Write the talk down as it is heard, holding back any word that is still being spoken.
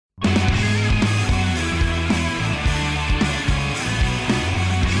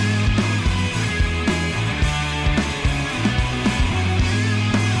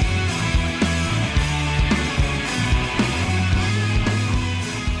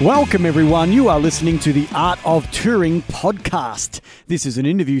Welcome, everyone. You are listening to the Art of Touring podcast. This is an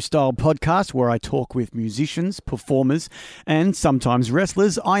interview-style podcast where I talk with musicians, performers, and sometimes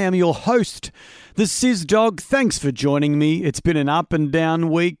wrestlers. I am your host, the Sizz Dog. Thanks for joining me. It's been an up and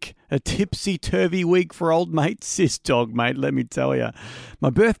down week, a tipsy-turvy week for old mate Sizz Dog, mate, let me tell you. My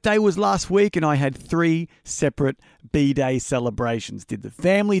birthday was last week and I had 3 separate B-Day celebrations. Did the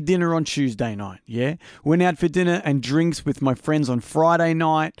family dinner on Tuesday night, yeah? Went out for dinner and drinks with my friends on Friday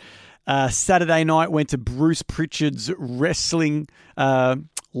night. Saturday night went to Bruce Pritchard's wrestling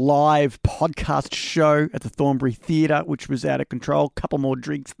live podcast show at the Thornbury Theatre, which was out of control. Couple more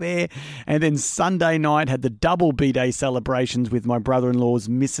drinks there. And then Sunday night had the double B-Day celebrations with my brother-in-law's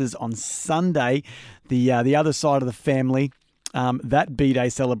missus on Sunday, the other side of the family, that B-Day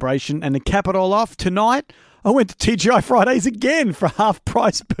celebration. And to cap it all off, tonight I went to TGI Fridays again for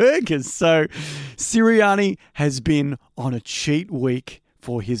half-price burgers. So Sirianni has been on a cheat week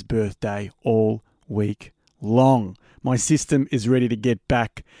for his birthday all week long. My system is ready to get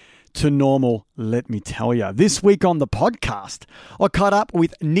back to normal, let me tell you. This week on the podcast, I caught up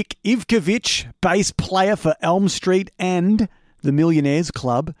with Nick Ivkovic, bass player for Elm Street and the Millionaires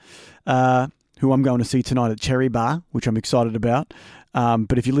Club, who I'm going to see tonight at Cherry Bar, which I'm excited about.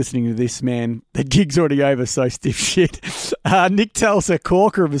 But if you're listening to this, man, the gig's already over, so stiff shit. Nick tells a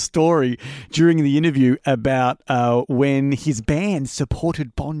corker of a story during the interview about when his band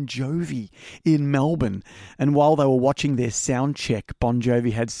supported Bon Jovi in Melbourne. And while they were watching their sound check, Bon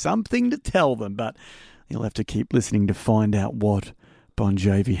Jovi had something to tell them, but you'll have to keep listening to find out what Bon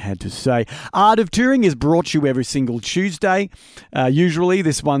Jovi had to say. Art of Touring is brought to you every single Tuesday. Usually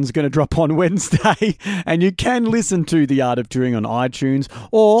this one's going to drop on Wednesday, and you can listen to The Art of Touring on iTunes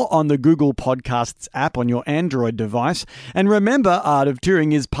or on the Google Podcasts app on your Android device. And remember, Art of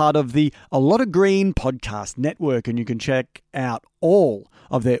Touring is part of the A Lot of Green podcast network, and you can check out all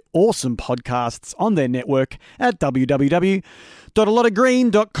of their awesome podcasts on their network at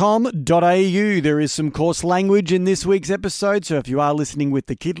www.alotofgreen.com.au. There is some coarse language in this week's episode, so if you are listening with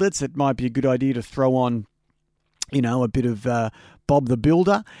the kidlets, it might be a good idea to throw on, a bit of Bob the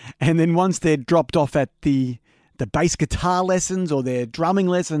Builder. And then once they're dropped off at the bass guitar lessons or their drumming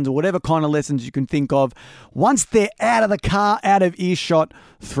lessons or whatever kind of lessons you can think of, once they're out of the car, out of earshot,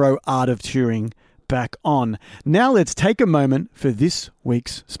 throw Art of Touring back on. Now let's take a moment for this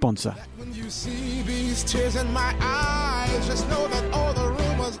week's sponsor. When you see these tears in my eyes, just know that all the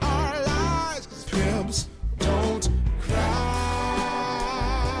rumors are lies, 'cause pimps don't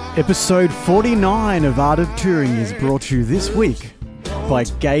cry. Episode 49 of Art of Touring is brought to you this week by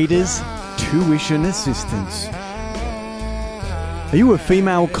Gators Tuition Assistance. Are you a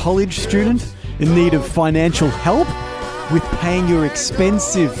female college student in need of financial help with paying your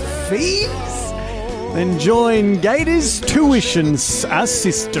expensive fees? Then join Gators Tuition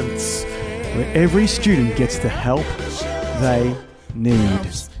Assistance, where every student gets the help they need.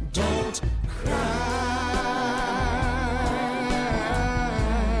 Don't cry.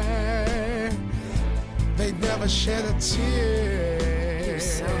 They never shed a tear. You're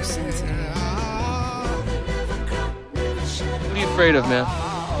so sensitive. What are you afraid of, man?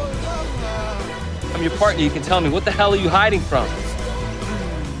 I'm your partner. You can tell me. What the hell are you hiding from?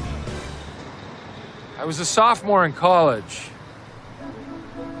 I was a sophomore in college.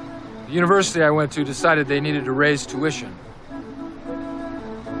 The university I went to decided they needed to raise tuition.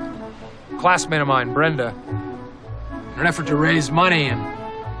 A classmate of mine, Brenda, in an effort to raise money and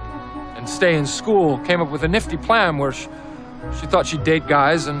stay in school, came up with a nifty plan where she thought she'd date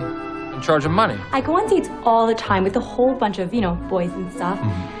guys and charge them money. I go on dates all the time with a whole bunch of, boys and stuff.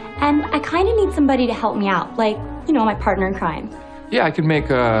 Mm-hmm. And I kind of need somebody to help me out, like, my partner in crime. Yeah, I could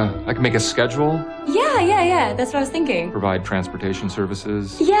make a schedule. Yeah. That's what I was thinking. Provide transportation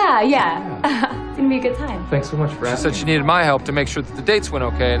services. Yeah. It's gonna be a good time. Thanks so much for asking. She said she needed my help to make sure that the dates went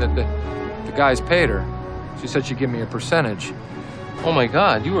okay and that the guys paid her. She said she'd give me a percentage. Oh my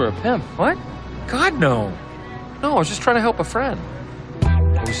God, you were a pimp. What? God, no. No, I was just trying to help a friend.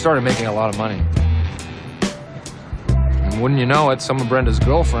 Well, we started making a lot of money. And wouldn't you know it, some of Brenda's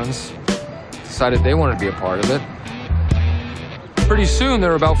girlfriends decided they wanted to be a part of it. Pretty soon,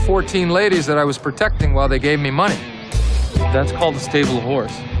 there were about 14 ladies that I was protecting while they gave me money. That's called a stable of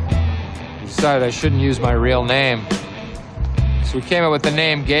horse. We decided I shouldn't use my real name. So we came up with the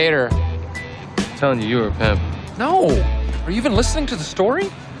name Gator. I'm telling you, you were a pimp. No! Are you even listening to the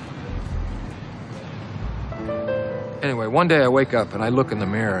story? Anyway, one day I wake up and I look in the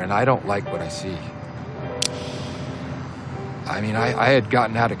mirror and I don't like what I see. I mean, I had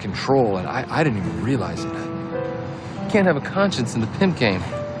gotten out of control and I didn't even realize it. You can't have a conscience in the pimp game.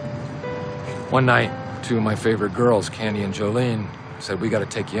 One night, two of my favorite girls, Candy and Jolene, said, "We got to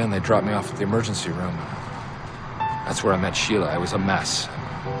take you in." They dropped me off at the emergency room. That's where I met Sheila. I was a mess.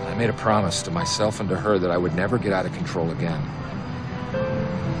 I made a promise to myself and to her that I would never get out of control again.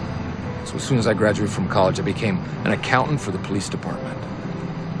 So as soon as I graduated from college, I became an accountant for the police department.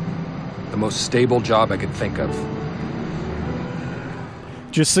 The most stable job I could think of.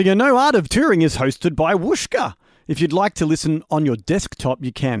 Just so you know, Art of Touring is hosted by Whooshka. If you'd like to listen on your desktop,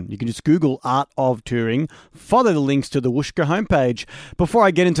 you can. You can just Google Art of Touring, follow the links to the Whooshka homepage. Before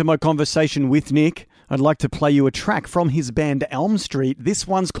I get into my conversation with Nick, I'd like to play you a track from his band Elm Street. This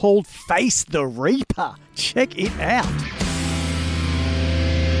one's called Face the Reaper. Check it out.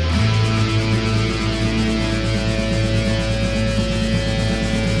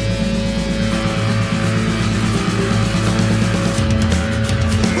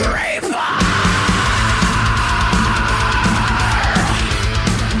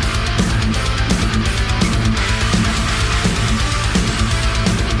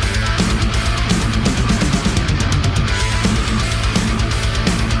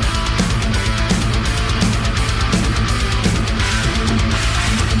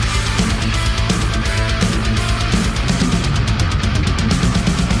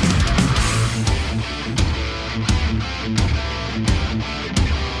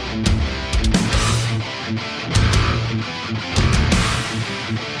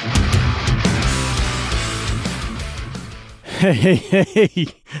 Hey,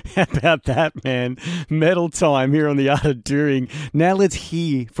 how about that, man? Metal time here on the Art of Touring. Now let's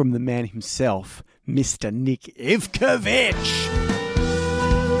hear from the man himself, Mr. Nick Ivkovic.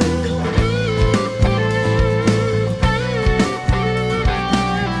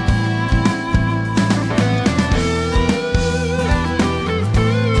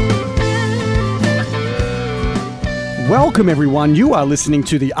 Welcome, everyone. You are listening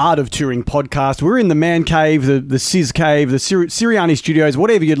to the Art of Touring podcast. We're in the Man Cave, the Sis Cave, the Siriani Studios,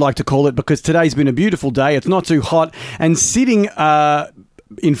 whatever you'd like to call it, because today's been a beautiful day. It's not too hot. And sitting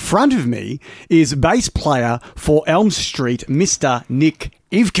in front of me is bass player for Elm Street, Mr. Nick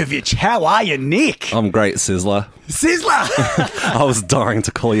Ivkovic. How are you, Nick? I'm great, Sizzler. Sizzler! I was dying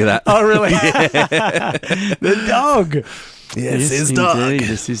to call you that. Oh, really? Yeah. The dog. Yes, This is dog.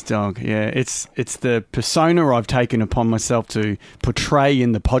 This is dog. Yeah, it's the persona I've taken upon myself to portray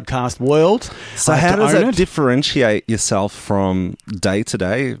in the podcast world. So I have how to does own that it. differentiate yourself from day to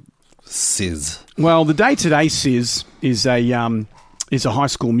day, Sizz? Well, the day-to-day Sis is a high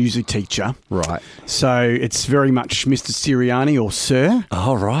school music teacher. Right. So it's very much Mr. Siriani or Sir,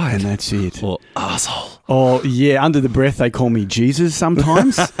 Oh, right. and that's it. Or arsehole. Or, yeah, under the breath they call me Jesus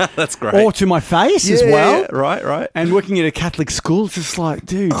sometimes. That's great. Or to my face as well. Yeah, right. And working at a Catholic school, it's just like,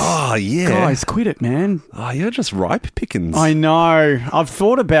 dude, Oh, yeah. guys, quit it, man. Oh, you're just ripe pickings. I know. I've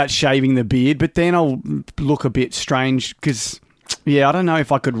thought about shaving the beard, but then I'll look a bit strange because, yeah, I don't know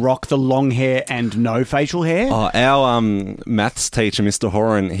if I could rock the long hair and no facial hair. Oh, our maths teacher, Mr.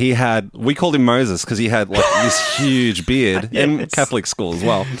 Horan, we called him Moses because he had like this huge beard in Yes. Catholic school as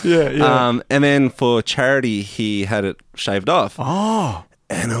well. Yeah. And then for charity, he had it shaved off. Oh,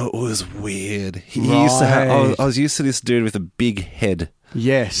 And it was weird. He used to have, I was used to this dude with a big head.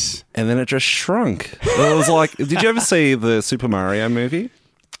 yes. And then it just shrunk. It was like, did you ever see the Super Mario movie?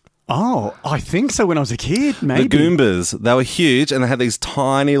 Oh, I think so when I was a kid, maybe. The Goombas, they were huge and they had these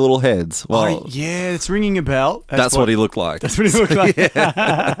tiny little heads. Well, yeah, it's ringing a bell. that's what he looked like. That's what he looked like.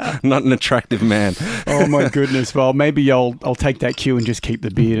 Not an attractive man. Oh my goodness! Well, maybe I'll take that cue and just keep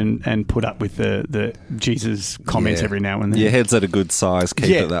the beard and put up with the Jesus comments Yeah. every now and then. Your head's at a good size. Keep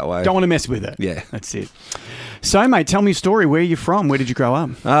it that way. Don't want to mess with it. Yeah. That's it. So, mate, tell me a story. Where are you from? Where did you grow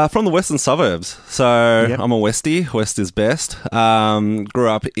up? From the western suburbs. So Yep. I'm a Westie. West is best. Grew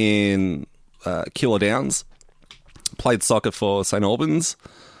up in Keilor Downs. Played soccer for St Albans.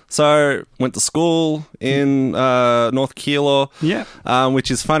 So went to school in North Keilor. Yeah. Which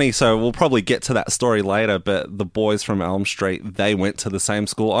is funny. So we'll probably get to that story later. But the boys from Elm Street, they went to the same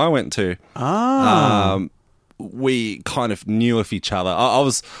school I went to. We kind of knew of each other. I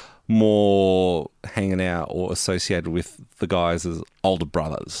was more hanging out or associated with the guys as older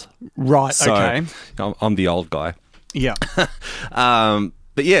brothers. Right. So okay. I'm the old guy. Yeah.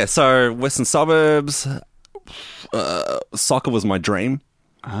 But yeah, so western suburbs, soccer was my dream.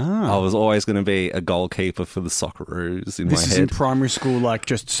 I was always going to be a goalkeeper for the Socceroos in This my is head. in primary school, like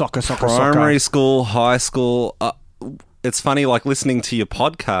just soccer. Primary school, high school. It's funny, like listening to your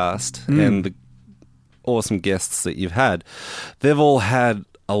podcast and the awesome guests that you've had. They've all had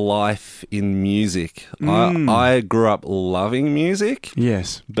a life in music. I grew up loving music.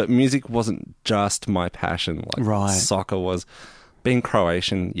 Yes. But music wasn't just my passion. Like Right. soccer was being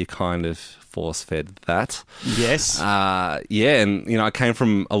Croatian, you kind of force-fed that. Yes. Yeah, and, you know, I came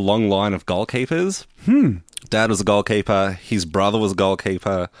from a long line of goalkeepers. Dad was a goalkeeper. His brother was a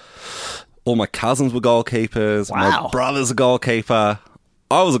goalkeeper. All my cousins were goalkeepers. Wow. My brother's a goalkeeper.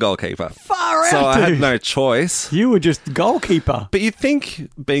 I was a goalkeeper. Far So out, I had dude. no choice. You were just the goalkeeper. But you'd think,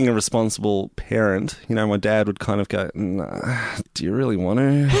 being a responsible parent, you know, my dad would kind of go, nah, do you really want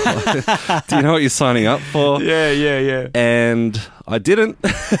to? Do you know what you're signing up for? Yeah. And I didn't,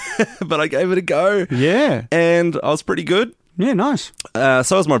 but I gave it a go. Yeah. And I was pretty good. Yeah, nice. So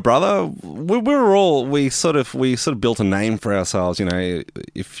was my brother. We sort of built a name for ourselves. You know,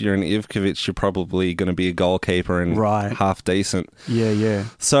 if you're an Ivkovic, you're probably going to be a goalkeeper and Right. half decent. Yeah.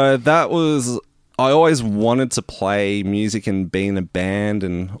 So that was. I always wanted to play music and be in a band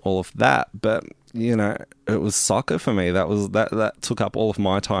and all of that, but you know, it was soccer for me. That took up all of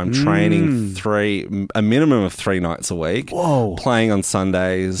my time training a minimum of 3 nights a week. Whoa. Playing on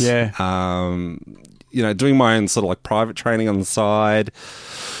Sundays. Yeah. You know, doing my own sort of like private training on the side.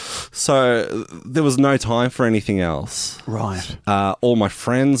 So there was no time for anything else. Right. All my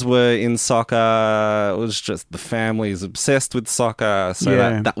friends were in soccer. It was just the family is obsessed with soccer. So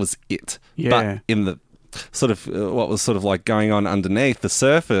Yeah. that was it. Yeah. But in the sort of what was sort of like going on underneath the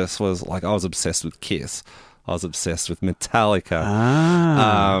surface was like I was obsessed with Kiss. I was obsessed with Metallica.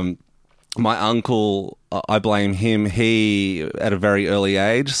 My uncle, I blame him. He, at a very early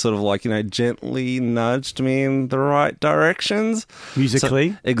age, sort of like, you know, gently nudged me in the right directions.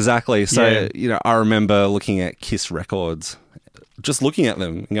 Musically? Exactly. So, Yeah. you know, I remember looking at Kiss records, just looking at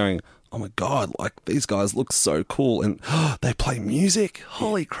them and going, oh my God, like these guys look so cool and they play music.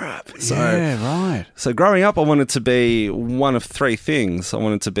 Holy crap. So, Yeah, right. So growing up, I wanted to be one of 3 things. I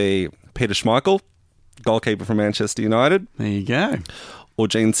wanted to be Peter Schmeichel, goalkeeper from Manchester United, There you go. or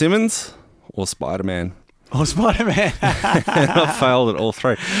Gene Simmons, or Spider-Man. Oh, Spider-Man. And I failed at all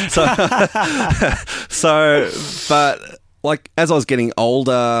 3. But like as I was getting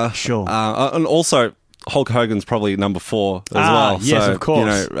older, Sure. and also Hulk Hogan's probably number 4 as well. Yes, so, of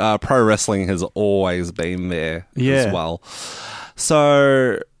course. You know, pro wrestling has always been there Yeah. as well.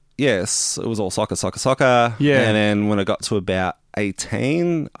 So yes, it was all soccer. Yeah. And then when I got to about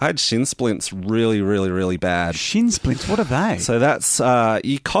 18, I had shin splints really bad. Shin splints, what are they? So that's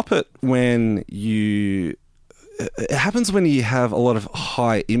you cop it when you. It happens when you have a lot of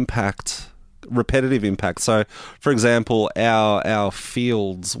high impact, repetitive impact. So, for example, our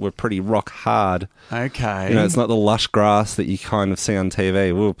fields were pretty rock hard. Okay. You know, it's not the lush grass that you kind of see on TV.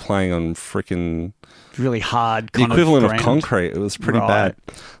 We were playing on freaking really hard the kind equivalent of ground. concrete. It was pretty Right. bad.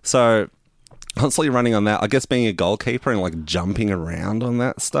 So. Constantly running on that. I guess being a goalkeeper and like jumping around on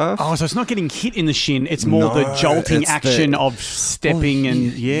that stuff. Oh, so it's not getting hit in the shin. It's more No, the jolting it's action the- of stepping Well, and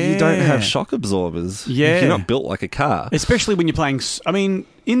you don't have shock absorbers. Yeah. You're not built like a car. Especially when you're playing. I mean,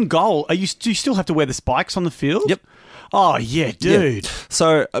 in goal, do you still have to wear the spikes on the field? Yep. Oh yeah, dude.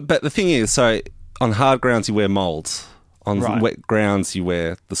 So, but the thing is, so on hard grounds you wear molds. On Right. wet grounds you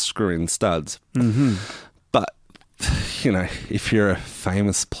wear the screw-in studs. Mm-hmm. But you know, if you're a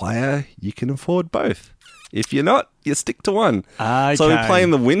famous player, you can afford both. If you're not, you stick to one. So we Okay. play in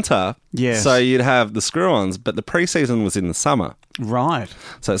the winter. Yes. So you'd have the screw-ons, but the preseason was in the summer. Right.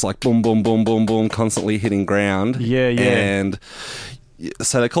 So it's like boom, boom, boom, boom, boom, constantly hitting ground. Yeah. And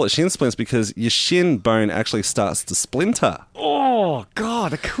so they call it shin splints because your shin bone actually starts to splinter. Oh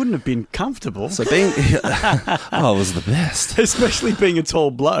God, it couldn't have been comfortable. So being, oh, it was the best. Especially being a tall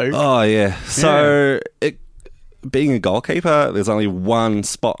bloke. Oh yeah. So being a goalkeeper, there's only one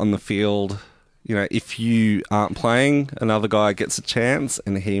spot on the field. You know, if you aren't playing, another guy gets a chance,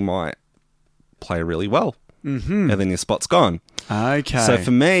 and he might play really well, and then your spot's gone. Okay. So for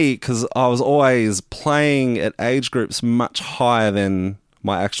me, because I was always playing at age groups much higher than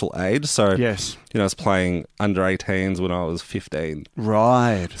my actual age, so Yes. you know, I was playing under 18s when I was 15.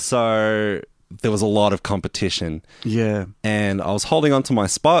 Right. So there was a lot of competition, Yeah. and I was holding on to my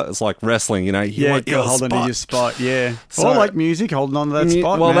spot. It's like wrestling, you know. You Yeah, want go your hold on to spot. your spot. Yeah. So- or like music, holding on to that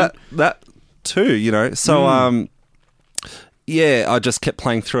spot. Well, man. that too, you know. So yeah, I just kept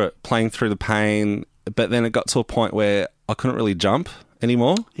playing through it, playing through the pain. But then it got to a point where I couldn't really jump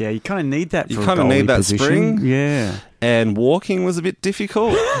anymore, Yeah, you kind of need that. You for a kinda need goalie that position. spring. Yeah. and walking was a bit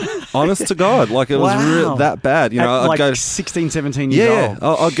difficult. Honest to God, like it was Wow. that bad. You know, At I'd like go 16, 17 years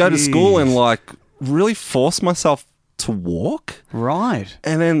old. I'd go to school Jeez. and like really force myself to walk. Right.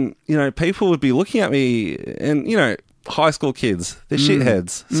 And then, you know, people would be looking at me and, you know, high school kids, they're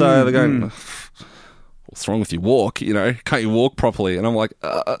shitheads. So they're going, what's wrong with you? Walk, you know, can't you walk properly? And I'm like,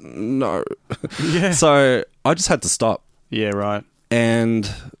 no. Yeah. So I just had to stop. Yeah, right. And,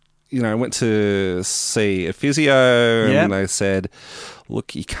 went to see a physio Yep. and they said,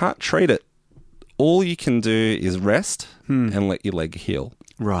 look, you can't treat it. All you can do is rest and let your leg heal.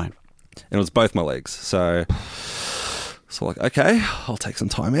 Right. And it was both my legs. So like, okay, I'll take some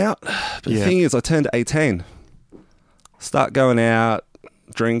time out. But the Yeah. thing is, I turned 18. Start going out,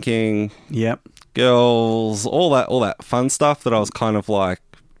 drinking, Yep. girls, all that fun stuff that I was kind of like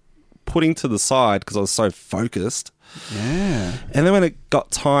putting to the side because I was so focused. Yeah. And then when it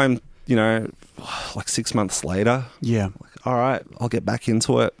got time, like 6 months later, Yeah. all right, I'll get back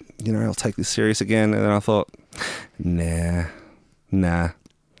into it. I'll take this serious again. And then I thought, nah.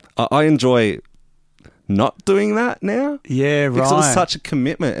 I enjoy not doing that now. Yeah, right. Because it was such a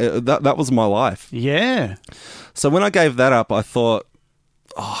commitment. That was my life. Yeah. So when I gave that up, I thought,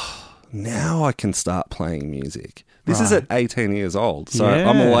 now I can start playing music. This is Right. at 18 years old. So Yeah.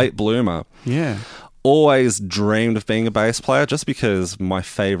 I'm a late bloomer. Yeah. Always dreamed of being a bass player just because my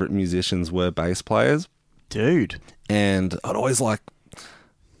favorite musicians were bass players. Dude. And I'd always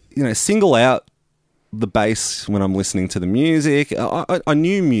single out the bass when I'm listening to the music. I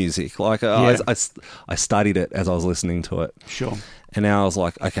knew music. Like Yeah. I studied it as I was listening to it. Sure. And now I was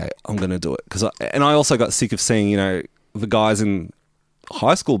like, okay, I'm going to do it. And I also got sick of seeing, the guys in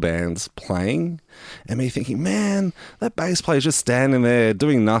high school bands playing and me thinking, man, that bass player's just standing there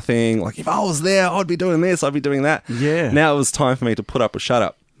doing nothing. Like if I was there, I'd be doing this, I'd be doing that. Yeah. Now it was time for me to put up or shut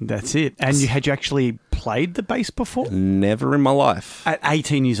up. That's it. And had you actually played the bass before? Never in my life. At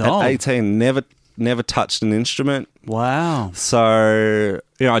 18 years old? At 18, never touched an instrument. Wow. So,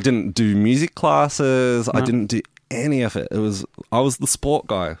 I didn't do music classes. I didn't do any of it. I was the sport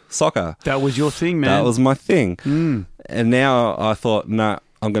guy, soccer. That was your thing, man. That was my thing. And now I thought, no,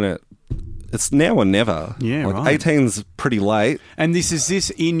 it's now or never. Yeah, like right. 18's pretty late. And is this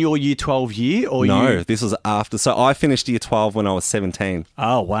in your year 12 year? Or No, this was after. So I finished year 12 when I was 17.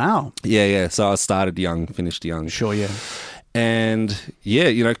 Oh, wow. Yeah. So I started young, finished young. Sure, yeah. And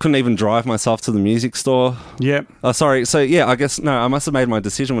couldn't even drive myself to the music store. Yep. Oh, sorry. So I guess, no, I must have made my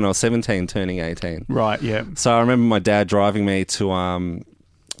decision when I was 17, turning 18. Right, yeah. So I remember my dad driving me to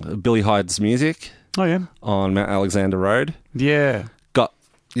Billy Hyde's Music Oh, yeah. on Mount Alexander Road. Yeah. Got,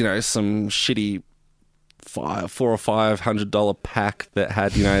 some shitty $400 or $500 pack that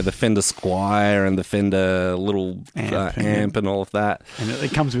had, the Fender Squire and the Fender little amp and all of that. And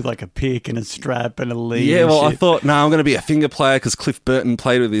it comes with like a pick and a strap and a lead. Yeah, and well, I shit. thought, no, I'm going to be a finger player because Cliff Burton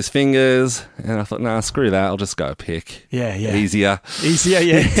played with his fingers. And I thought, nah, screw that. I'll just go a pick. Yeah, yeah. Easier. Easier,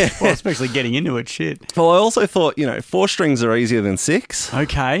 yeah. Well, especially getting into it, shit. Well, I also thought, 4 strings are easier than 6.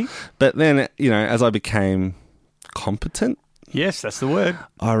 Okay. But then, as I became competent, Yes, that's the word.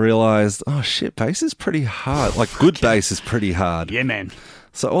 I realised, oh shit, bass is pretty hard. Like good bass is pretty hard. Yeah, man.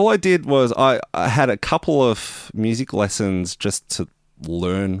 So all I did was I had a couple of music lessons just to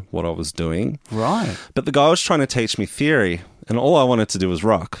learn what I was doing. Right. But the guy was trying to teach me theory, and all I wanted to do was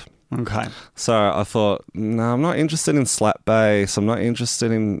rock. Okay. So I thought, no, I'm not interested in slap bass. I'm not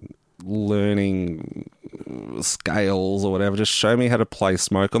interested in learning scales or whatever. Just show me how to play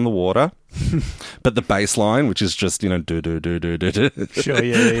Smoke on the Water. But the bass line, which is just, do, do, do, do, do, do. Sure,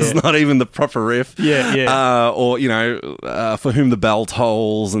 yeah. It's not even the proper riff. Yeah. Or, For Whom the Bell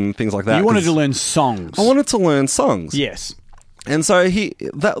Tolls and things like that. You wanted 'Cause to learn songs. I wanted to learn songs. Yes. And so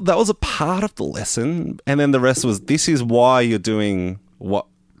that was a part of the lesson. And then the rest was, this is why you're doing what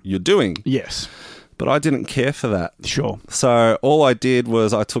you're doing. Yes. But I didn't care for that. Sure. So all I did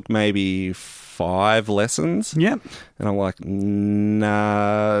was I took maybe 5 lessons. Yep. And I'm like,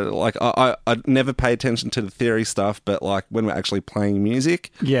 nah. Like, I never pay attention to the theory stuff, but like when we're actually playing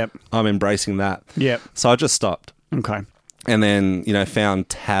music, Yep. I'm embracing that. Yep. So I just stopped. Okay. And then, found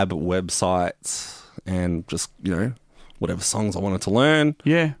tab websites and just, whatever songs I wanted to learn.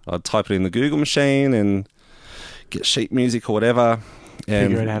 Yeah. I'd type it in the Google machine and get sheet music or whatever and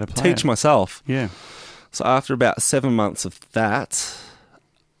Figure out how to play teach it. myself. Yeah. So after about 7 months of that,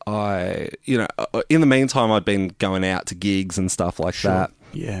 in the meantime, I'd been going out to gigs and stuff like that.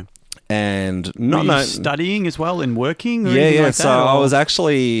 Yeah. And Were you studying as well and working? Or yeah. anything like So that, I or- was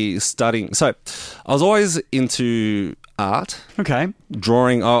actually studying. So I was always into art, Okay.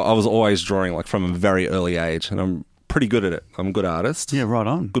 drawing. I was always drawing like from a very early age, and I'm pretty good at it. I'm a good artist. Yeah, right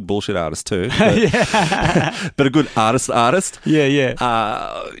on. Good bullshit artist too. But, but a good artist. Yeah, yeah.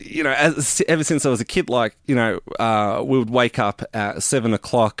 Ever since I was a kid, we would wake up at 7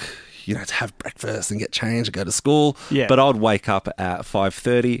 o'clock, to have breakfast and get changed and go to school. Yeah. But I would wake up at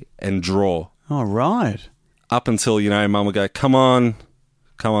 5:30 and draw All right. up until, Mum would go, come on,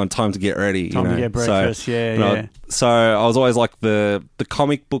 time to get ready. Time to get breakfast, yeah. So I was always like the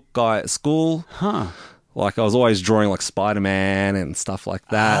comic book guy at school. Huh. Like I was always drawing like Spider-Man and stuff like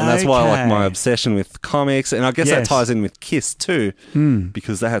that. And that's why like my obsession with comics. And I guess that ties in with Kiss too,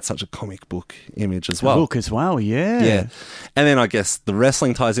 because they had such a comic book image as well. Book as well, yeah. Yeah. And then I guess the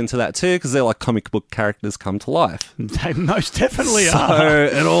wrestling ties into that too, because they're like comic book characters come to life. They most definitely So are.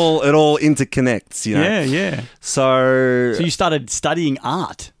 it all interconnects, you know. Yeah, yeah. So So you started studying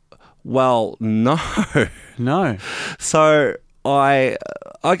art? well, no. No. So I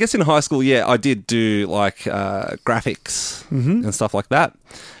guess in high school, yeah, I did do like graphics and stuff like that,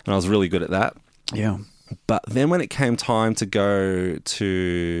 and I was really good at that. Yeah. But then when it came time to go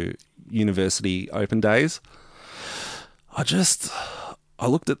to university open days, I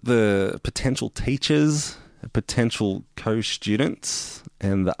looked at the potential teachers, potential co-students,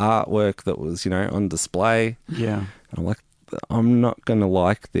 and the artwork that was, you know, on display. Yeah. And I'm like, I'm not going to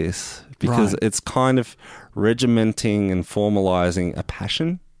like this because Right. it's kind of regimenting and formalizing a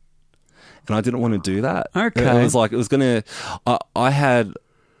passion. And I didn't want to do that. Okay. It was like, it was going to, I had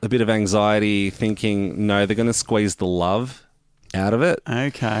a bit of anxiety thinking, no, they're going to squeeze the love out of it.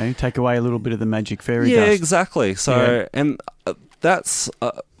 Okay. Take away a little bit of the magic fairy Yeah, dust. exactly. So, Yeah. and that's,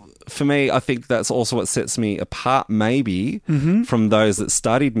 for me, I think that's also what sets me apart maybe from those that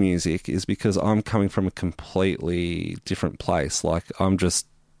studied music, is because I'm coming from a completely different place. Like, I'm just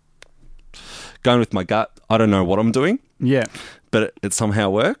going with my gut. I don't know what I'm doing, Yeah. but it somehow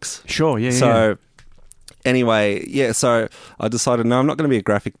works. Sure, yeah, So, anyway, yeah, so I decided, no, I'm not going to be a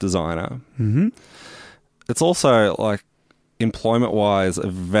graphic designer. Mm-hmm. It's also, like, employment-wise, a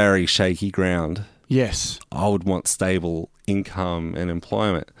very shaky ground. Yes. I would want stable income and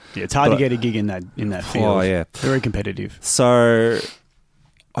employment. Yeah, it's hard But- to get a gig in that field. Oh, yeah. Very competitive. So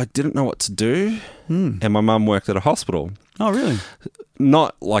I didn't know what to do, and my mum worked at a hospital. Oh, really?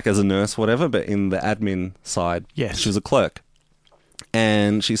 Not like as a nurse, whatever, but in the admin side. Yes. She was a clerk.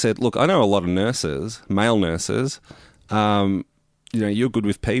 And she said, look, I know a lot of nurses, male nurses. You know, you're good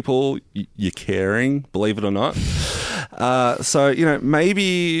with people. You're caring, believe it or not. So, you know, maybe,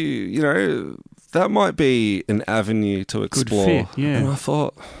 you know, that might be an avenue to explore. fit, yeah. And I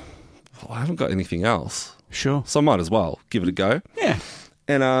thought, well, I haven't got anything else, Sure. so I might as well give it a go. Yeah.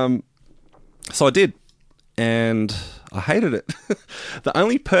 And so I did, and I hated it. The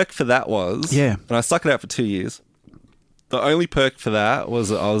only perk for that was, Yeah. and I stuck it out for 2 years. The only perk for that was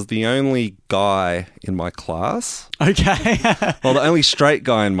that I was the only guy in my class. Okay. Well, the only straight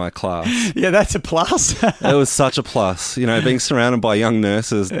guy in my class. Yeah, that's a plus. It was such a plus. You know, being surrounded by young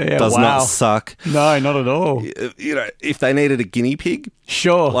nurses Yeah, does wow. not suck. No, not at all. You know, if they needed a guinea pig,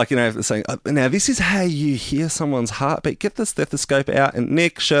 Sure. like, you know, if they're saying, now this is how you hear someone's heartbeat, get the stethoscope out and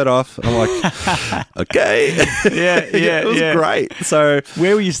Nick, shirt off. I'm like, okay. Yeah, It was yeah. great. So,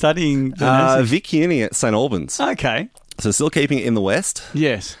 Where were you studying the nursing? Vic Uni at St. Albans. Okay. So still keeping it in the West.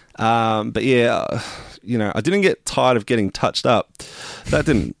 Yes. But yeah, you know, I didn't get tired of getting touched up. That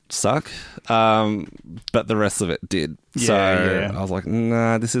didn't suck. But the rest of it did. So Yeah. I was like,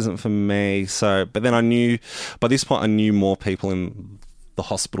 nah, this isn't for me. So, but then by this point, I knew more people in the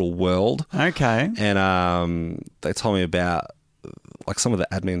hospital world. Okay. And they told me about, like, some of the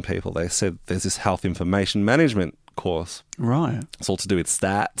admin people. They said there's this health information management course. Right. It's all to do with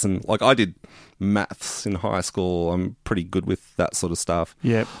stats. And, like, I did maths in high school. I'm pretty good with that sort of stuff.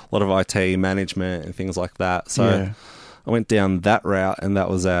 Yep. A lot of IT management and things like that. So Yeah. I went down that route, and that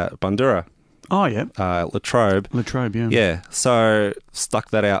was at Bundoora, Oh, yeah. Latrobe. Latrobe, yeah. Yeah. So stuck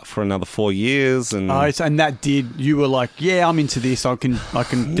that out for another 4 years. And Oh, and that you were like, yeah, I'm into this. I can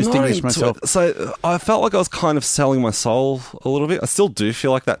distinguish Not into myself. it. So I felt like I was kind of selling my soul a little bit. I still do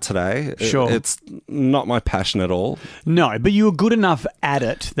feel like that today. Sure. It's not my passion at all. No, but you were good enough at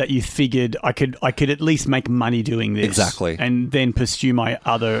it that you figured I could at least make money doing this. Exactly. And then pursue my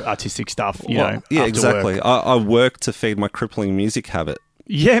other artistic stuff, you know. Yeah, after exactly. work. I work to feed my crippling music habit.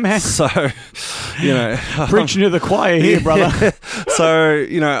 Yeah, man. So, you know, Preaching to the choir here, brother. so,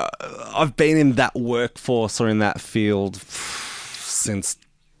 you know, I've been in that workforce or in that field since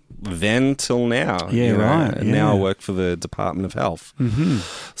then till now. Yeah, you know, right, And now I yeah. work for the Department of Health. Mm-hmm.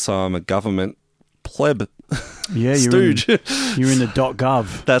 So I'm a government pleb. Yeah, Stooge. You're in the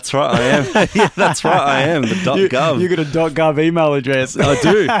 .gov. That's right, I am. Yeah, that's right, I am. The .gov. You got a .gov email address. I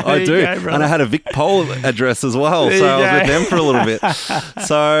do, There I you do. go, brother. And I had a Vic Pole address as well, There so you I was go. with them for a little bit.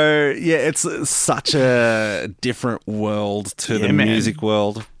 So, yeah, it's such a different world to Yeah, the man. music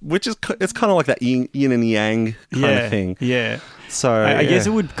world, which is, it's kind of like that yin and yang kind of thing. Yeah. So, I guess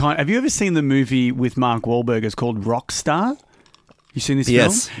yeah. it would have you ever seen the movie with Mark Wahlberg? It's called Rockstar. You seen this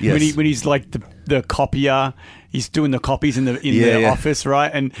Yes, film? yes. When he's like the copier, he's doing the copies in the Yeah. office,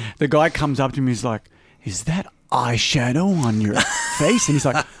 right? And the guy comes up to him, he's like, "Is that eyeshadow on your face?" And he's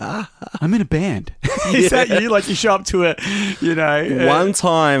like, "I'm in a band." Is that you? Like you show up to it, you know? One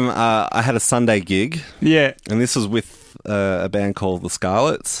time I had a Sunday gig, Yeah. and this was with a band called The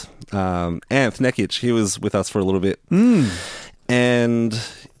Scarlets. Anth Nekic, he was with us for a little bit. And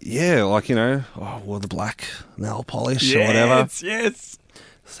yeah, like, you know, wore the black nail polish or whatever. Yes.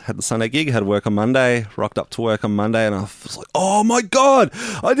 Had the Sunday gig, had work on Monday, rocked up to work on Monday, and I was like, oh my God,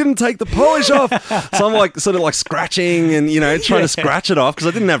 I didn't take the polish off. So I'm like, sort of like scratching and, you know, trying to scratch it off because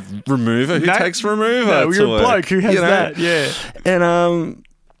I didn't have remover. Who takes remover? No, to you're a work, bloke. Who has you know? that? Yeah. And,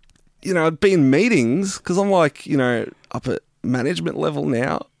 you know, I'd be in meetings because I'm like, you know, up at management level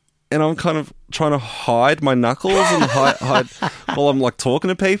now. And I'm kind of trying to hide my knuckles and hide while I'm like talking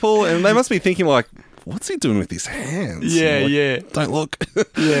to people. And they must be thinking like, what's he doing with his hands? Yeah, Like, yeah. Don't look.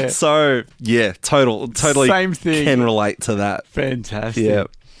 Yeah. So, yeah, totally Same thing. can relate to that. Fantastic. Yeah.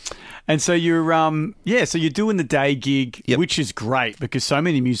 And so you're so you're doing the day gig, Yep. which is great because so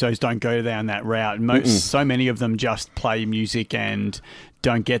many musos don't go down that route. So many of them just play music and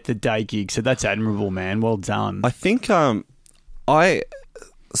don't get the day gig. So that's admirable, man. Well done. I think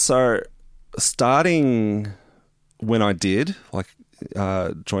so starting when I did, like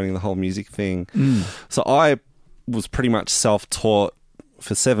joining the whole music thing, so I was pretty much self-taught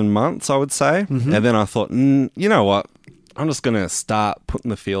for 7 months, I would say. And then I thought, you know what? I'm just going to start putting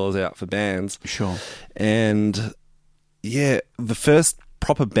the feelers out for bands. Sure. And yeah, the first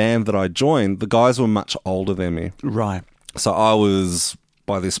proper band that I joined, the guys were much older than me. Right. So I was,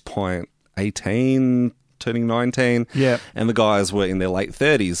 by this point, 18, turning 19. Yeah. And the guys were in their late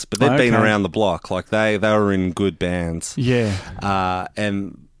 30s, but they'd been Okay. around the block. Like they were in good bands. Yeah.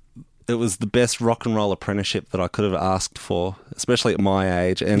 And it was the best rock and roll apprenticeship that I could have asked for, especially at my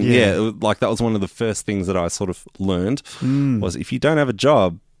age. And Yeah. it was, like that was one of the first things that I sort of learned was if you don't have a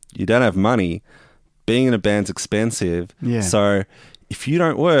job, you don't have money, being in a band's expensive. Yeah. So if you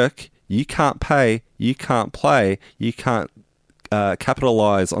don't work, you can't pay, you can't play, you can't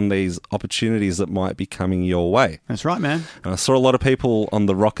capitalize on these opportunities that might be coming your way. That's right, man. And I saw a lot of people on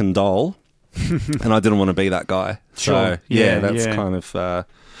the rock and dole, and I didn't want to be that guy. So, Sure. yeah, Yeah, that's yeah. kind of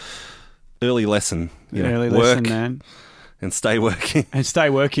early lesson. You know, Early work lesson, man. and stay working. And stay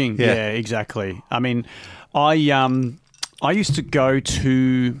working. Yeah. Yeah, exactly. I mean, I used to go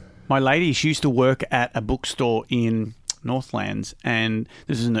to my lady. She used to work at a bookstore in Northlands, and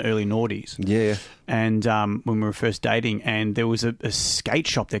this is in the early noughties. Yeah. And when we were first dating, and there was a skate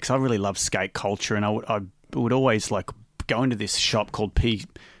shop there because I really love skate culture, and I would always like go into this shop called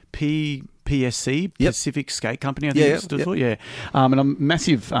PSC, Yep. Pacific Skate Company, I think Yeah, it stood yep. for. Yeah. And I'm a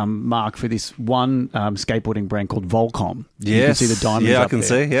massive mark for this one skateboarding brand called Volcom. You can see the diamonds Yeah, I up can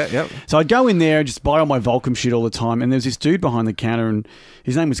there. see. Yeah, yep. So I'd go in there and just buy all my Volcom shit all the time, and there was this dude behind the counter, and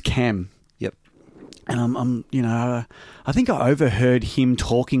his name was Cam. Yep. And I'm you know, I think I overheard him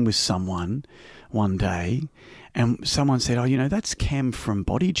talking with someone one day, and someone said, "Oh, you know, that's Cam from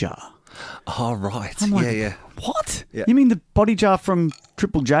Body Jar." Oh, right. I'm like, yeah. What? Yeah. You mean the Body Jar from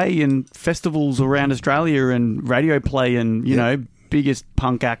Triple J and festivals around Australia and radio play and, you know, biggest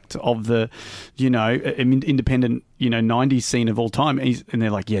punk act of the, you know, independent, you know, 90s scene of all time. And they're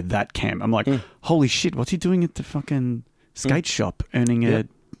like, yeah, that Cam. I'm like, holy shit, what's he doing at the fucking skate shop earning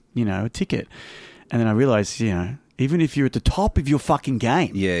a ticket? And then I realized, you know, even if you're at the top of your fucking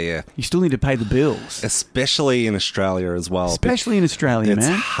game, Yeah. you still need to pay the bills. Especially in Australia as well. Especially in Australia, It's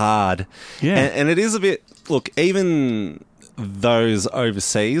man. hard. Yeah. And it is a bit, look, even those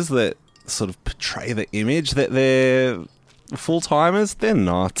overseas that sort of portray the image that they're full-timers, they're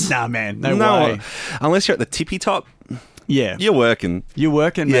not. Nah, man, no way. Unless you're at the tippy top, Yeah. you're working. You're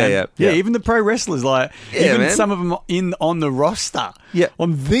working, man. Yeah. Even the pro wrestlers, like, Yeah, even man. some of them on the roster. Yeah.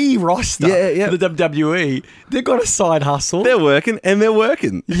 On the roster Yeah. for the WWE, they've got a side hustle. They're working and they're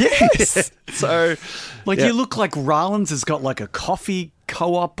working. Yes. So, Like, yeah. you look like Rollins has got, like, a coffee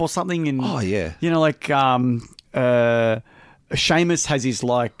co-op or something. And, Oh, yeah. you know, like, Sheamus has his,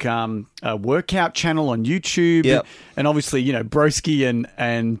 like, a workout channel on YouTube. Yep. And obviously, you know, Broski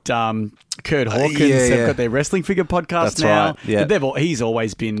and Kurt Hawkins yeah, have yeah. got their wrestling figure podcast That's now. right, yeah. But he's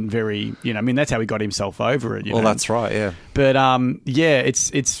always been very, you know, I mean, that's how he got himself over it. You well, know? that's right, yeah. But yeah,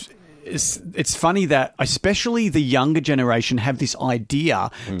 it's funny that especially the younger generation have this idea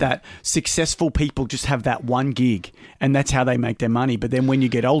that successful people just have that one gig and that's how they make their money. But then when you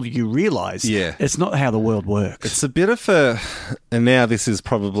get older, you realize it's not how the world works. It's a bit of and now this is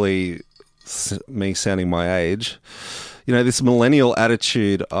probably me sounding my age, you know, this millennial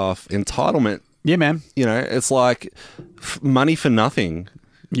attitude of entitlement. Yeah, man. You know, it's like money for nothing.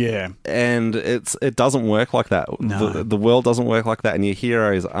 Yeah. And it doesn't work like that. No. The world doesn't work like that, and your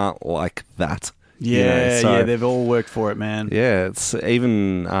heroes aren't like that. Yeah, you know? So, yeah, they've all worked for it, man. yeah, it's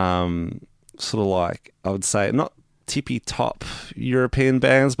even sort of like, I would say, not tippy top European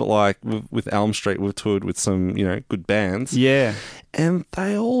bands, but like with Elm Street, we've toured with some, good bands. Yeah. And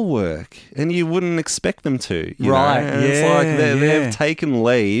they all work, and you wouldn't expect them to. You Right, know? And it's like they've taken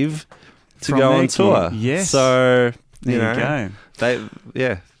leave to From go their on tour. gig, yes. So, There you go.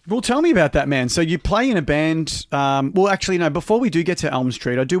 Yeah. Well, tell me about that, man. So you play in a band. Well, actually, no, before we do get to Elm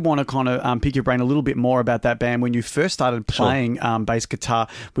Street, I do want to kind of pick your brain a little bit more about that band when you first started playing bass guitar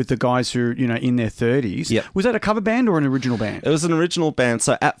with the guys who, in their 30s. Yep. Was that a cover band or an original band? It was an original band.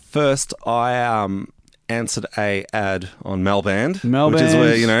 So at first, I answered a ad on Melband, which is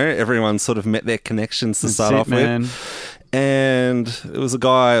where, everyone sort of met their connections to start off with. And it was a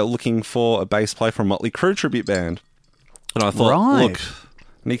guy looking for a bass player for a Motley Crue tribute band. And I thought, look,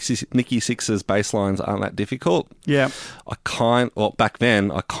 Nikki Sixx's bass lines aren't that difficult. Yeah. Back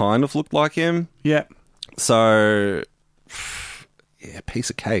then, I kind of looked like him. Yeah. So, yeah, piece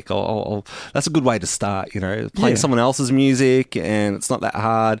of cake. That's a good way to start, playing someone else's music, and it's not that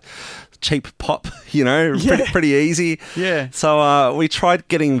hard. Cheap pop, pretty easy. Yeah. So we tried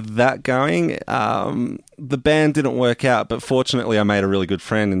getting that going. The band didn't work out, but fortunately I made a really good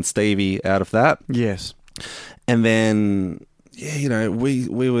friend in Stevie out of that. Yes. And then, we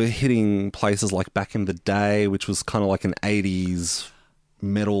were hitting places like Back in the Day, which was kind of like an 80s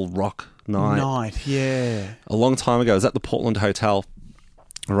metal rock night. Yeah. A long time ago. It was at the Portland Hotel,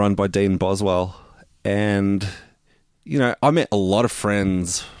 run by Dean Boswell. And, I met a lot of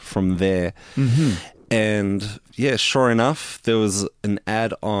friends from there. Mm-hmm. And, yeah, sure enough, there was an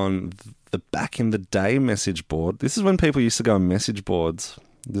ad on the Back in the Day message board. This is when people used to go on message boards.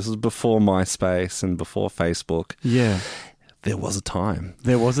 This was before MySpace and before Facebook. Yeah. There was a time.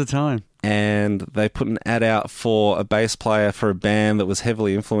 And they put an ad out for a bass player for a band that was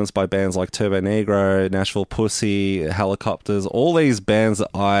heavily influenced by bands like Turbo Negro, Nashville Pussy, Helicopters, all these bands that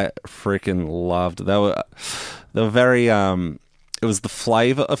I freaking loved. They were very, it was the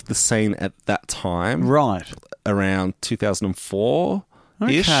flavour of the scene at that time. Right. Around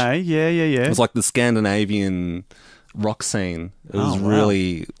 2004-ish. Okay, yeah. It was like the Scandinavian rock scene. It was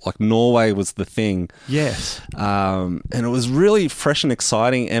really like Norway was the thing. Yes. And it was really fresh and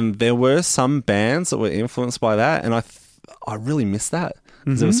exciting, and there were some bands that were influenced by that, and I really miss that.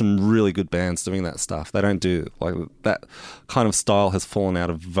 There were some really good bands doing that stuff. They don't do like that kind of style has fallen out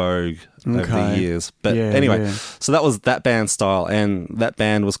of vogue over the years. But anyway, so that was that band style, and that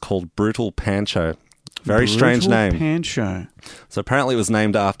band was called Brutal Pancho. Very strange name. Pancho. So apparently it was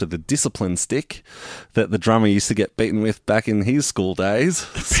named after the discipline stick that the drummer used to get beaten with back in his school days.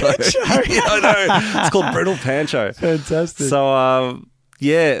 So, I know. It's called Brutal Pancho. Fantastic. So,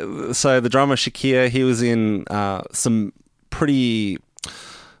 so the drummer Shakir, he was in some pretty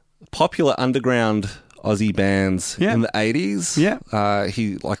popular underground Aussie bands in the 80s. Yeah.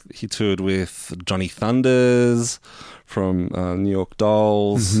 He toured with Johnny Thunders from New York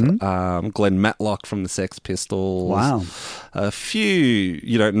Dolls, Glenn Matlock from the Sex Pistols. Wow. A few,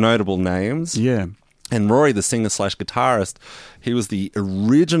 notable names. Yeah. And Rory, the singer/guitarist, he was the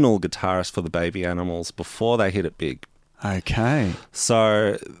original guitarist for the Baby Animals before they hit it big. Okay.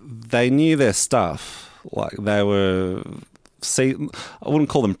 So they knew their stuff. Like they were, I wouldn't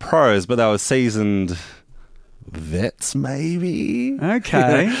call them pros, but they were seasoned vets, maybe.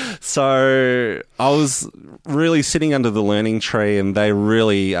 Okay. So I was really sitting under the learning tree, and they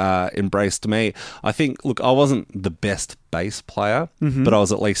really embraced me. I think, look, I wasn't the best bass player, but I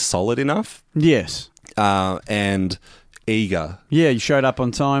was at least solid enough. Yes. And eager. Yeah, you showed up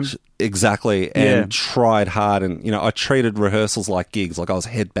on time. Exactly, and tried hard, and I treated rehearsals like gigs, like I was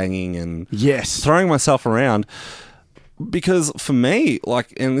headbanging and throwing myself around. Because for me,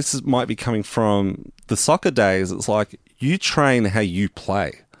 and this might be coming from the soccer days, it's like you train how you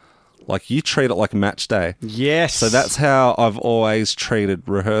play. Like you treat it like a match day. Yes. So that's how I've always treated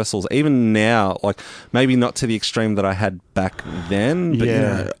rehearsals. Even now, maybe not to the extreme that I had back then,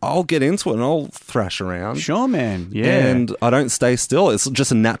 but I'll get into it and I'll thrash around. Sure, man. Yeah. And I don't stay still. It's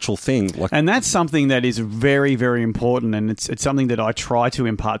just a natural thing. And that's something that is very, very important, and it's something that I try to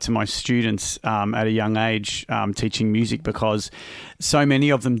impart to my students at a young age, teaching music, because so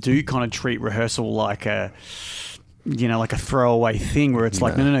many of them do kind of treat rehearsal like a throwaway thing where it's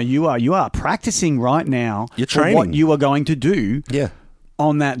like, no, you are practicing right now. You're training. For what you are going to do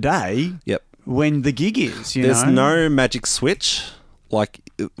on that day Yep. when the gig is, There's no magic switch.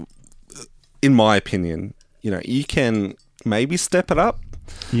 In my opinion, you can maybe step it up.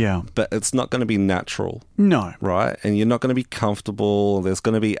 Yeah. But it's not going to be natural. No. Right? And you're not going to be comfortable. There's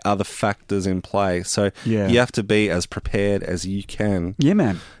going to be other factors in play. So you have to be as prepared as you can. Yeah,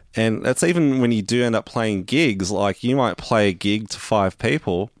 man. And that's even when you do end up playing gigs. Like you might play a gig to 5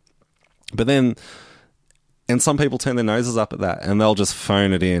 people, But then, and some people turn their noses up at that and they'll just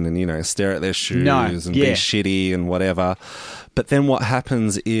phone it in and, you know, stare at their shoes and be shitty and whatever. But then what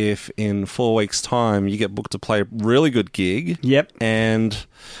happens if in 4 weeks' time you get booked to play a really good gig? Yep. And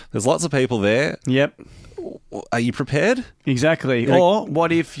there's lots of people there. Yep. Are you prepared? Exactly. Or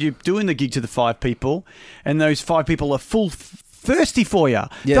what if you're doing the gig to the 5 people and those 5 people are full thirsty for you?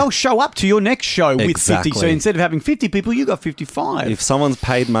 Yeah. They'll show up to your next show with 50. Exactly. So instead of having 50 people, you got 55. If someone's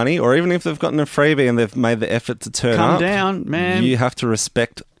paid money, or even if they've gotten a freebie and they've made the effort to turn Come up, down, man. you have to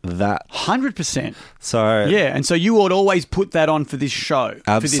respect that. 100%. So Yeah, and so you ought always put that on for this show.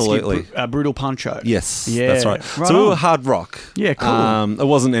 Absolutely. For this Brutal Puncho. yes, Yeah. that's right. Right So we on. were hard rock. Yeah, cool. It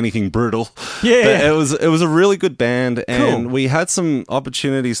wasn't anything brutal. Yeah. but it was a really good band, and Cool. we had some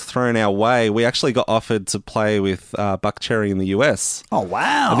opportunities thrown our way. We actually got offered to play with Buck Cherry in the US. Oh,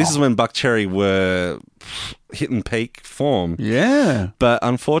 wow. And this is when Buck Cherry were hitting peak form. Yeah. But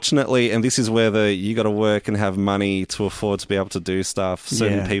unfortunately, and this is where you got to work and have money to afford to be able to do stuff.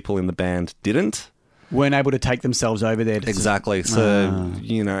 Certain Yeah. people in the band didn't. Weren't able to take themselves over there. Exactly. So,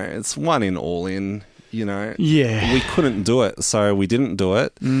 you know, it's one in, all in, you know. Yeah. We couldn't do it, so we didn't do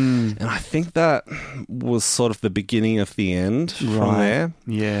it. And I think that was sort of the beginning of the end from there.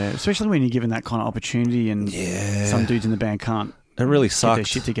 Yeah, especially when you're given that kind of opportunity and some dudes in the band can't. It really their sucked.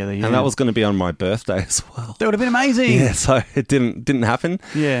 shit together, yeah. And that was going to be on my birthday as well. That would have been amazing. Yeah, so it didn't happen.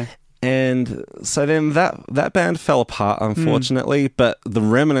 Yeah. And so then that band fell apart, unfortunately, but the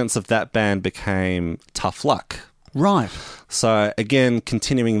remnants of that band became Tough Luck. Right. So again,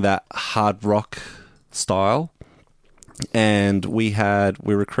 continuing that hard rock style. And we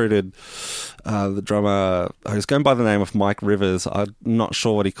recruited the drummer, he was going by the name of Mike Rivers. I'm not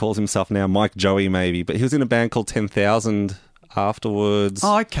sure what he calls himself now, Mike Joey maybe, but he was in a band called 10,000 afterwards.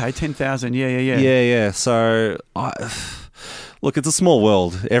 Oh, okay. 10,000. Yeah. Yeah. So, look, it's a small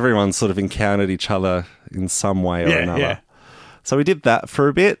world. Everyone's sort of encountered each other in some way or another. Yeah. So we did that for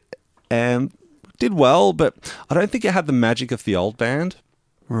a bit and did well, but I don't think it had the magic of the old band.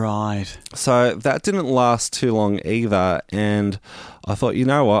 Right. So that didn't last too long either. And I thought, you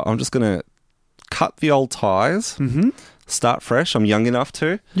know what? I'm just going to cut the old ties, start fresh. I'm young enough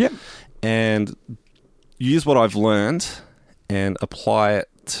to. Yep. And use what I've learned and apply it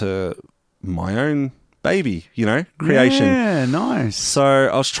to my own baby, you know, creation. Yeah, nice. So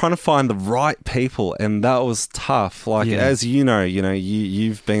I was trying to find the right people, and that was tough. Like, as you know,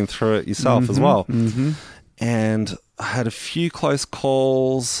 you've been through it yourself as well. Mm-hmm. And I had a few close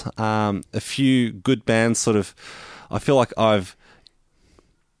calls, a few good bands sort of, I feel like I've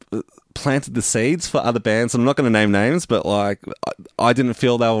planted the seeds for other bands. I'm not going to name names, but like I didn't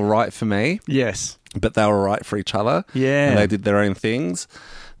feel they were right for me. Yes. But they were right for each other. Yeah. And they did their own things.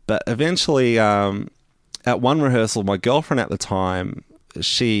 But eventually, at one rehearsal, my girlfriend at the time,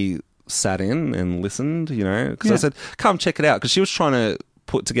 she sat in and listened, you know, because I said, come check it out. Because she was trying to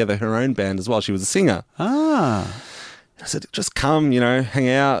put together her own band as well. She was a singer. Ah. I said, just come, you know, hang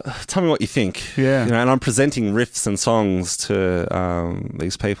out, tell me what you think. Yeah. You know, and I'm presenting riffs and songs to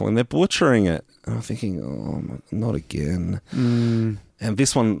these people, and they're butchering it. And I'm thinking, oh, not again. And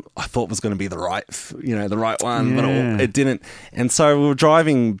this one I thought was going to be the right one, but it didn't. And so we were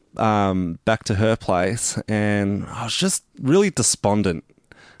driving back to her place, and I was just really despondent.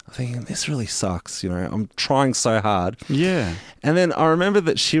 I'm thinking, this really sucks, you know. I'm trying so hard. Yeah. And then I remember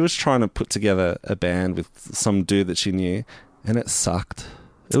that she was trying to put together a band with some dude that she knew, and it sucked.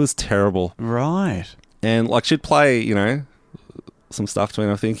 It was terrible. Right. And like she'd play, you know, some stuff to me,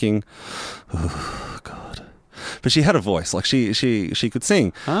 and I'm thinking, oh God. But she had a voice, like she could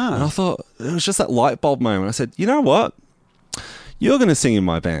sing. And I thought, it was just that light bulb moment. I said, you know what? You're going to sing in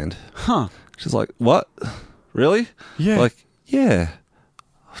my band. Huh. She's like, what? Really? Yeah. Like, yeah.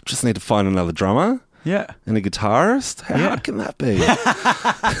 I just need to find another drummer. Yeah. And a guitarist? How hard can that be?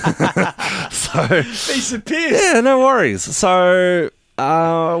 So Piece of piss. yeah, no worries. So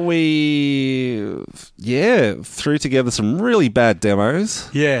we threw together some really bad demos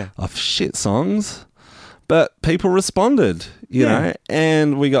Yeah. of shit songs, but people responded, you know.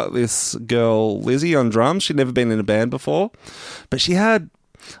 And we got this girl Lizzie on drums. She'd never been in a band before, but she had,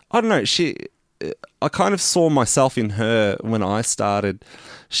 I don't know, I kind of saw myself in her when I started.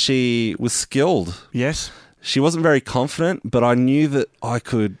 She was skilled. Yes. She wasn't very confident, but I knew that I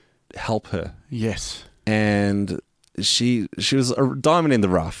could help her. Yes. And she was a diamond in the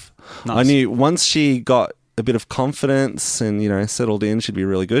rough. Nice. I knew once she got a bit of confidence and, you know, settled in, she'd be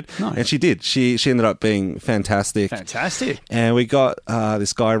really good. Nice. And she did. She ended up being fantastic. Fantastic. And we got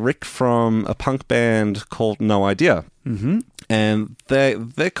this guy, Rick, from a punk band called No Idea. Mm-hmm. And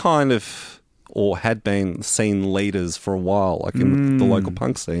they're kind of or had been scene leaders for a while, like in the local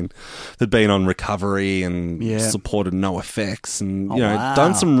punk scene. They'd been on Recovery and supported No Effects and,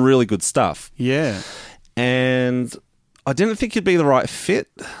 done some really good stuff. Yeah. And I didn't think he'd be the right fit,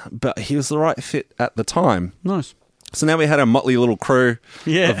 but he was the right fit at the time. Nice. So now we had a motley little crew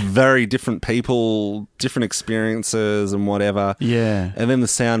Yeah. of very different people, different experiences and whatever. Yeah. And then the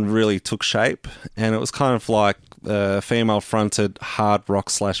sound really took shape, and it was kind of like a female-fronted hard rock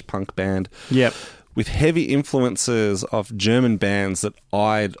 / punk band. Yep. With heavy influences of German bands that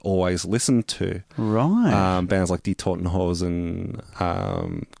I'd always listened to. Right. Bands like Die Totenhosen,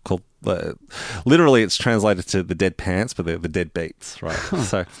 called literally it's translated to the Dead Pants, but they're the Dead Beats, right?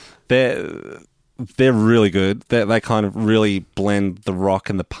 So they're really good. They kind of really blend the rock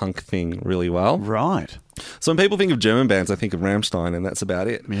and the punk thing really well. Right. So when people think of German bands, I think of Rammstein, and that's about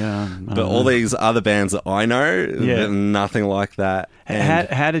it. Yeah. But all these other bands that I know, they're nothing like that.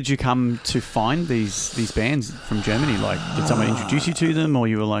 How did you come to find these bands from Germany? Like, did someone introduce you to them, or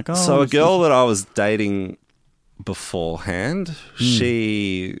you were like, oh? So a girl that I was dating beforehand,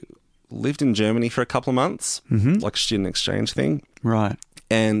 she lived in Germany for a couple of months, like a student exchange thing. Right.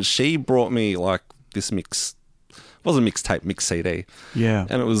 And she brought me like this mix. It wasn't a mixtape, mix CD. Yeah.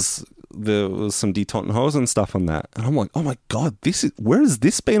 And there was some Die Totenhosen stuff on that. And I'm like, oh my God, where has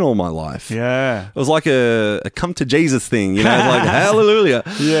this been all my life? Yeah. It was like a come to Jesus thing, like hallelujah.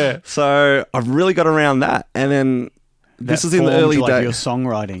 Yeah. So I've really got around that. And then this is in the early days. Your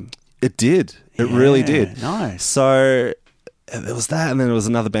songwriting. It did. It really did. Nice. So there was that, and then there was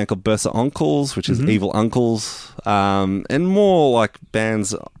another band called Bursa Onkels, which is Evil Uncles, and more like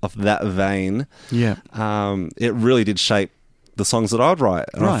bands of that vein. Yeah. It really did shape the songs that I'd write.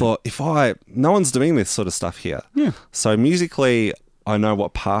 And I thought, no one's doing this sort of stuff here. Yeah. So musically, I know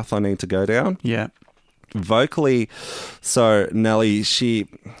what path I need to go down. Yeah. Vocally, so Nelly, she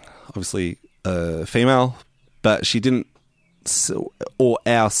obviously female, but she didn't, or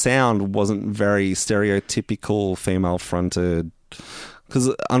our sound wasn't very stereotypical female fronted,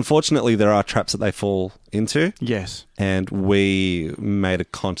 because unfortunately there are traps that they fall into. Yes. And we made a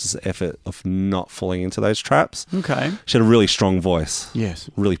conscious effort of not falling into those traps. Okay. She had a really strong voice. Yes.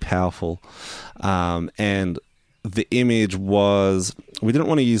 Really powerful. And the image was, we didn't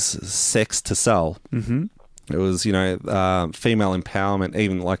want to use sex to sell. Mm-hmm. It was, female empowerment,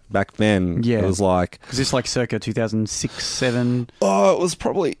 even like back then. Yeah. It was like... Is this like circa 2006, 7? Oh, it was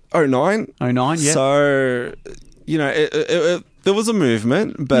probably 09. 09, yeah. So, there was a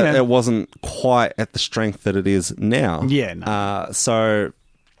movement, but it wasn't quite at the strength that it is now. Yeah. No. So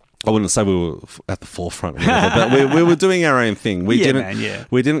I wouldn't say we were at the forefront, or whatever, but we were doing our own thing. We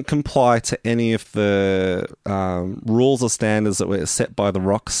didn't comply to any of the rules or standards that were set by the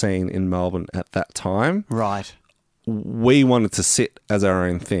rock scene in Melbourne at that time. Right. We wanted to sit as our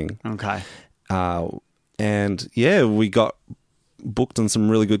own thing. Okay. And we got booked on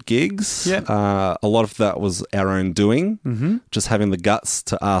some really good gigs. Yeah. A lot of that was our own doing, just having the guts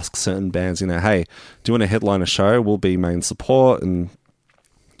to ask certain bands, hey, do you want to headline a show? We'll be main support, and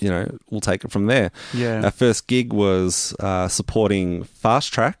we'll take it from there. Yeah. Our first gig was supporting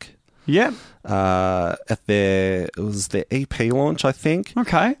Fast Track. Yeah. It was their EP launch, I think.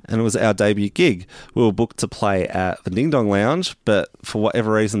 Okay. And it was our debut gig. We were booked to play at the Ding Dong Lounge, but for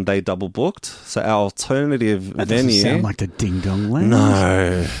whatever reason, they double booked. So our alternative venue... That doesn't sound like the Ding Dong Lounge.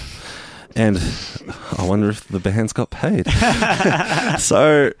 No. And I wonder if the bands got paid.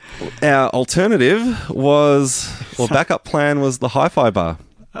 So our alternative was... Well, backup plan was the Hi-Fi Bar.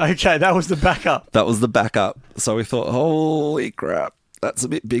 Okay, that was the backup. That was the backup. So we thought, holy crap, that's a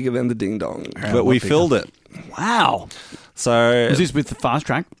bit bigger than the Ding Dong. But we filled it. Wow. So was this with the Fast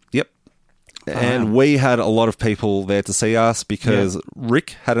Track? Yep. And we had a lot of people there to see us because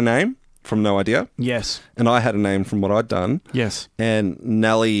Rick had a name from No Idea. Yes. And I had a name from what I'd done. Yes. And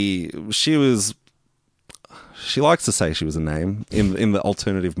Nelly, she likes to say she was a name in the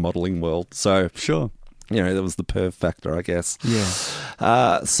alternative modelling world. So sure. There was the perv factor, I guess. Yeah.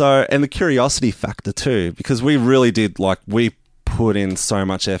 And the curiosity factor too, because we really did, we put in so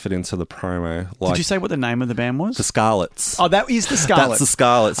much effort into the promo. Did you say what the name of the band was? The Scarlets. Oh, that is the Scarlets. That's the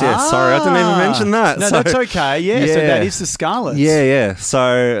Scarlets, yeah. Sorry, I didn't even mention that. No, that's okay. Yeah, so that is the Scarlets. Yeah.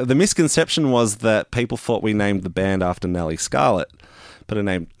 So the misconception was that people thought we named the band after Nellie Scarlett, but I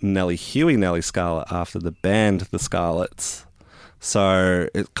named Nellie Huey Nellie Scarlett after the band The Scarlets. So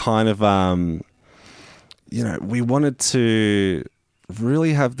it kind of... we wanted to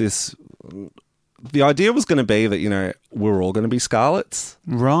really have this... The idea was going to be that, we were all going to be Scarlets.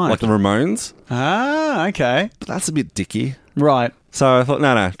 Right. Like the Ramones. Ah, okay. But that's a bit dicky. Right. So I thought,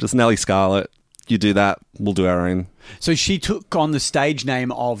 no, just Nellie Scarlett. you do that, we'll do our own. So she took on the stage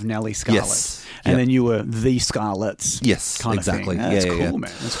name of Nellie Scarlett. Yes. And Yep. then you were the Scarletts. Yes, kind exactly. Of thing. That's Yeah, cool, yeah.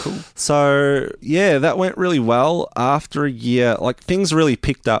 man. That's cool. So, yeah, that went really well. After a year, like, things really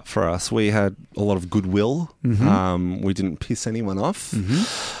picked up for us. We had a lot of goodwill. We didn't piss anyone off, which is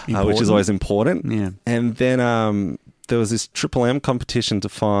Important. always important. Yeah. And then there was this Triple M competition to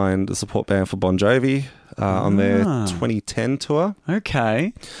find a support band for Bon Jovi on their 2010 tour.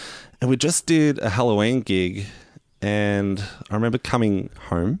 Okay. And we just did a Halloween gig, and I remember coming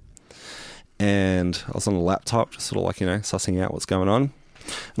home, and I was on the laptop, just sort of like, sussing out what's going on.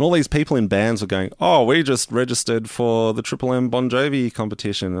 And all these people in bands were going, oh, we just registered for the Triple M Bon Jovi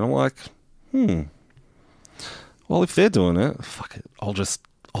competition. And I'm like, well, if they're doing it, fuck it. I'll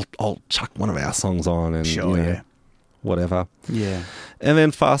chuck one of our songs on and, Sure, yeah. whatever. Yeah. And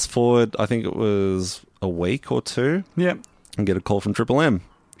then fast forward, I think it was a week or two, Yep. and get a call from Triple M.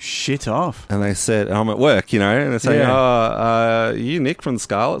 Shit off. And they said, I'm at work, and they're saying, Yeah. you Nick from the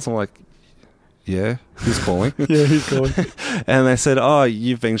Scarlets? I'm like, yeah, who's calling? Yeah, he's calling. And they said, oh,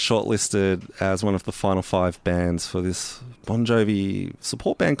 you've been shortlisted as one of the final 5 bands for this Bon Jovi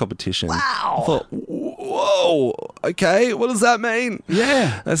support band competition. Wow. I thought, whoa, okay, what does that mean?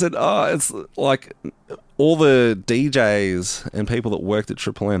 Yeah. They said, oh, it's like all the DJs and people that worked at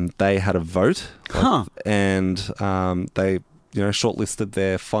Triple M, they had a vote. And they, shortlisted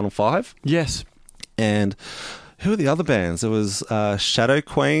their final 5. Yes. And who are the other bands? There was Shadow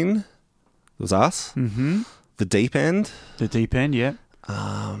Queen. It was us. Mm-hmm. The Deep End. The Deep End, yeah.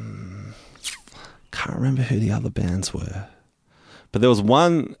 Can't remember who the other bands were. But there was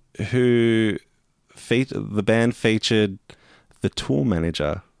one who the band featured the tour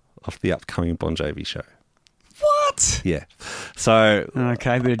manager of the upcoming Bon Jovi show. What? Yeah. So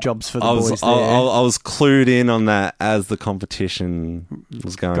Okay, bit of jobs for the I boys was there. I was clued in on that as the competition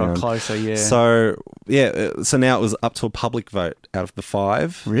was going on. Got closer, yeah. So so now it was up to a public vote out of the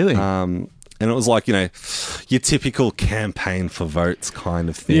 5. Really? And it was like, your typical campaign for votes kind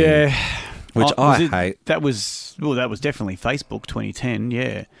of thing. Yeah. Which Was I it- hate. That was definitely Facebook 2010,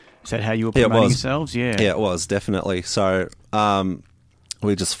 yeah. Is that how you were Yeah, it promoting was. yourselves? Yeah. Yeah, it was, definitely. So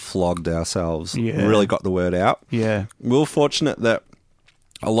we just flogged ourselves. Yeah. Really got the word out. Yeah. We were fortunate that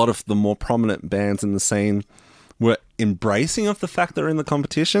a lot of the more prominent bands in the scene were embracing of the fact they're in the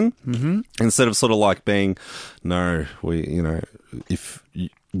competition, instead of sort of like being, no, if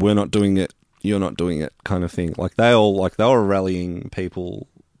we're not doing it, you're not doing it kind of thing. Like they were rallying people,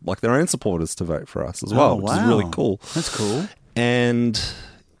 like their own supporters, to vote for us as well, which is really cool. That's cool. And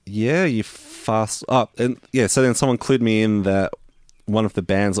yeah, you fast up, and yeah, so then someone clued me in that one of the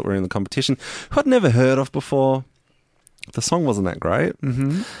bands that were in the competition, who I'd never heard of before, the song wasn't that great.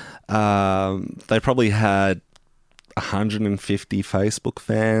 They probably had 150 Facebook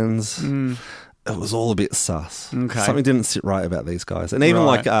fans. It was all a bit sus. Okay. Something didn't sit right about these guys. And even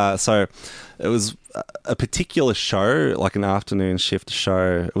Right. so it was a particular show, like an afternoon shift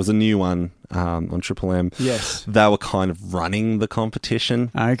show. It was a new one on Triple M. Yes. They were kind of running the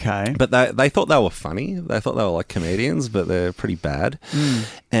competition. Okay. But they thought they were funny. They thought they were like comedians, but they're pretty bad.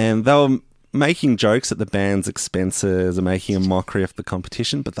 And they were making jokes at the band's expenses and making a mockery of the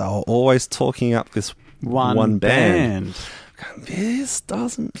competition, but they were always talking up this one band. This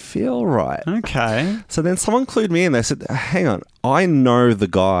doesn't feel right. Okay. So then someone clued me in. They said, hang on, I know the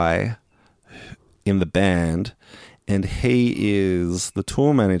guy in the band, and he is the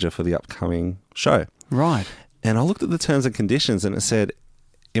tour manager for the upcoming show. Right. And I looked at the terms and conditions, and it said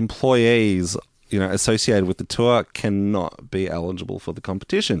employees, associated with the tour cannot be eligible for the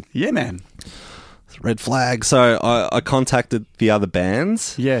competition. Yeah, man. It's a red flag. So I contacted the other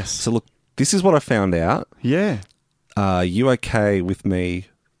bands. Yes. So look, this is what I found out. Yeah. Are you okay with me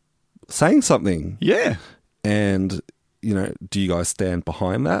saying something? Yeah. And, do you guys stand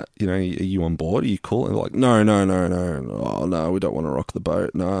behind that? Are you on board? Are you cool? And they're like, no. Oh, no, we don't want to rock the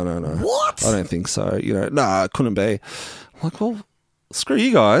boat. No. What? I don't think so. No, it couldn't be. I'm like, well, screw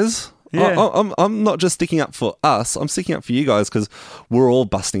you guys. Yeah. I'm not just sticking up for us. I'm sticking up for you guys because we're all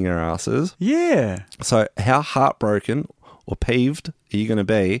busting our asses. Yeah. So how heartbroken or peeved are you going to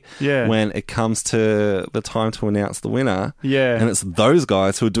be when it comes to the time to announce the winner? Yeah. And it's those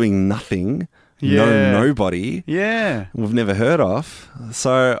guys who are doing nothing, nobody, Yeah. we've never heard of.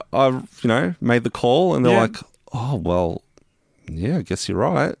 So I, made the call, and they're Yeah. like, oh, well, yeah, I guess you're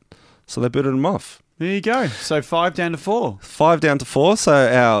right. So they booted them off. There you go. So 5 down to 4. 5 down to 4, so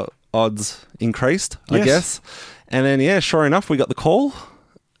our odds increased, I Yes. guess. And then, sure enough, we got the call.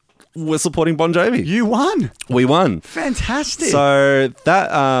 We're supporting Bon Jovi. You won. We won. Fantastic. So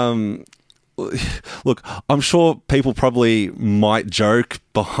that, look, I'm sure people probably might joke,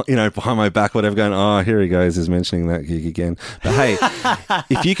 behind my back, whatever, going, "Oh, here he goes, he's mentioning that gig again." But hey,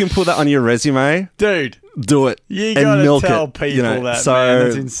 if you can put that on your resume, Dude, do it. you and got to milk tell it, people that, So, man.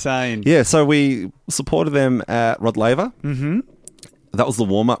 That's insane. yeah, so we supported them at Rod Laver. Mm-hmm. That was the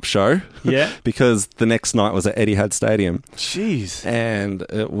warm-up show. Yeah. Because the next night was at Etihad Stadium. Jeez. And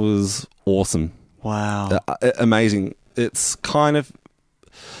it was awesome. Wow. Amazing. It's kind of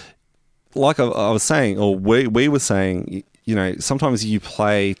like I was saying, or we were saying, sometimes you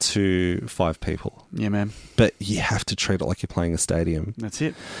play to 5 people. Yeah, man. But you have to treat it like you're playing a stadium. That's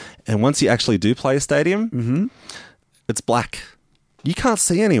it. And once you actually do play a stadium, it's black. You can't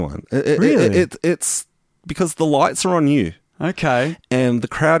see anyone. Really? It's because the lights are on you. Okay. And the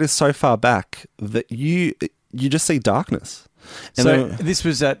crowd is so far back that you just see darkness. And So this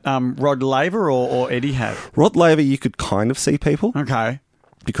was at Rod Laver or Etihad? Rod Laver, you could kind of see people Okay.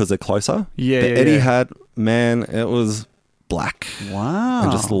 because they're closer. Yeah, But yeah, yeah. Etihad, man, it was black. Wow.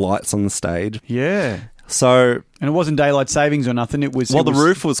 And just the lights on the stage. Yeah. So, And it wasn't daylight savings or nothing. It was. the it was-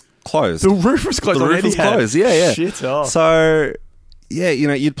 roof was closed. The roof was closed. The on roof was Etihad. closed. Yeah. Shit off. So, yeah,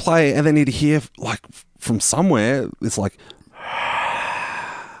 you'd play and then you'd hear, like, from somewhere, it's like,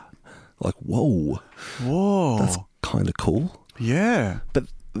 whoa, that's kind of cool. Yeah. But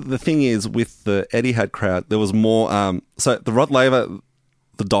the thing is, with the Etihad crowd, there was more. So the Rod Laver,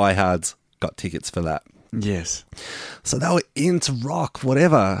 the diehards got tickets for that. Yes. So they were into rock,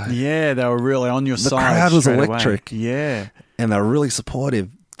 whatever. Yeah, they were really on your The side. crowd was straight away. electric. Yeah. And they were really supportive.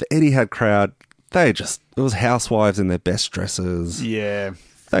 The Etihad crowd, it was housewives in their best dresses. Yeah.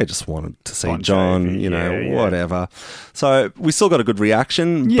 They just wanted to see Bon John, Jovi, yeah. whatever. So we still got a good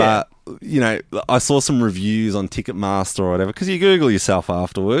reaction, Yeah. but, I saw some reviews on Ticketmaster or whatever, because you Google yourself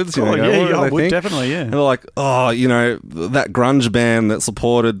afterwards. Oh, go, yeah, what do I they would think? definitely, yeah. And they're like, oh, that grunge band that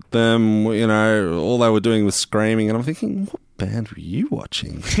supported them, all they were doing was screaming. And I'm thinking, what band were you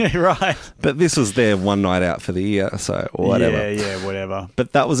watching? Yeah, right. But this was their one night out for the year, so whatever. Yeah, whatever.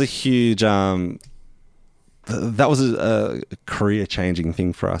 But that was a huge... that was a career-changing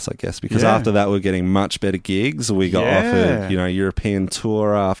thing for us, I guess, because Yeah. after that we were getting much better gigs. We got Yeah. offered, European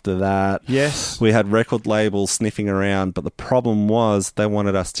tour after that. Yes. We had record labels sniffing around, but the problem was they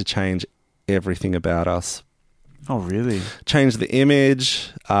wanted us to change everything about us. Oh, really? Change the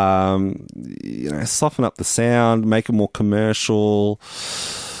image, soften up the sound, make it more commercial,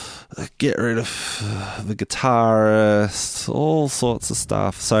 get rid of the guitarist, all sorts of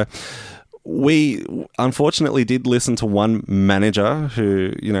stuff. So we unfortunately did listen to one manager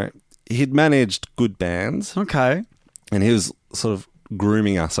who, he'd managed good bands Okay. and he was sort of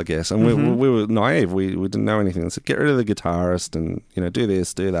grooming us, I guess. And we were naive. We didn't know anything. So get rid of the guitarist and, do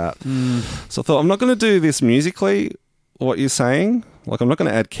this, do that. So I thought, I'm not going to do this musically, what you're saying. Like, I'm not going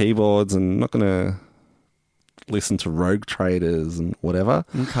to add keyboards and I'm not going to listen to Rogue Traders and whatever.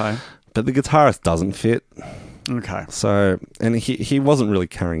 Okay. But the guitarist doesn't fit. Okay. So, and he wasn't really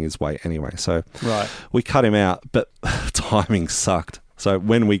carrying his weight anyway. So Right. we cut him out, but timing sucked. So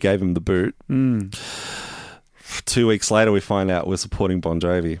when we gave him the boot, 2 weeks later, we find out we're supporting Bon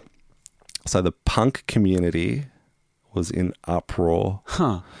Jovi. So the punk community was in uproar.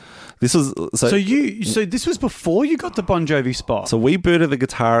 Huh. This was So this was before you got the Bon Jovi spot? So we booted the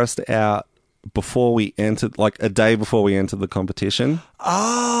guitarist out before we entered, like a day before we entered the competition.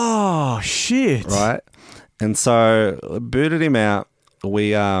 Oh, shit. Right. And so booted him out.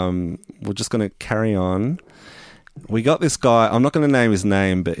 We we're just going to carry on. We got this guy. I'm not going to name his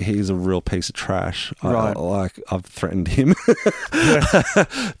name, but he's a real piece of trash. Right. I've threatened him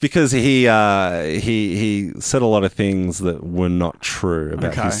because he said a lot of things that were not true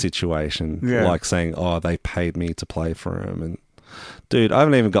about Okay. his situation. Yeah. Like saying, "Oh, they paid me to play for him," and dude, I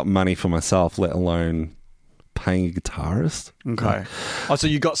haven't even got money for myself, let alone paying a guitarist. Okay. Oh, so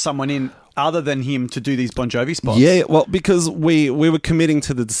you got someone in other than him to do these Bon Jovi spots? Yeah, well, because we were committing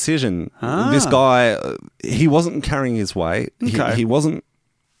to the decision. This guy, he wasn't carrying his weight. Okay. He wasn't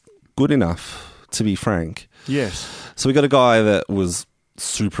good enough, to be frank. Yes. So we got a guy that was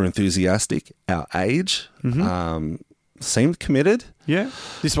super enthusiastic, our age, seemed committed. Yeah.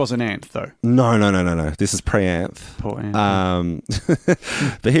 This wasn't Anth, though. No. This is pre-Anth. Poor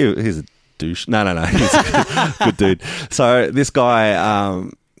Anth. But he's a douche. No. He's a good dude. So this guy...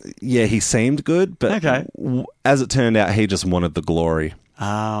 he seemed good, but Okay. as it turned out, he just wanted the glory.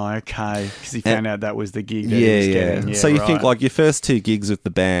 Oh, okay. Because he found out that was the gig that Yeah, he was yeah. getting. So you think right. like your first 2 gigs with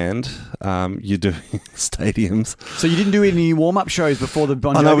the band, you're doing stadiums. So you didn't do any warm-up shows before the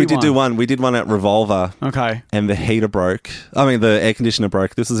Bon Jovi Oh no, we did one? do one. We did one at Revolver. Okay. And the heater broke. I mean, the air conditioner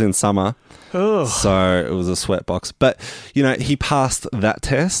broke. This was in summer. Oh. So it was a sweat box. But, you know, he passed that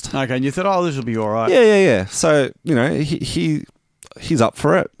test. Okay, and you thought, oh, this will be all right. Yeah. So, you know, he's up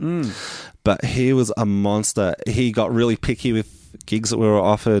for it. Mm. But he was a monster. He got really picky with gigs that we were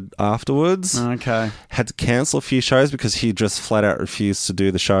offered afterwards. Okay. Had to cancel a few shows because he just flat out refused to do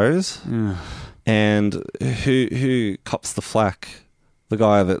the shows. And who cops the flack? The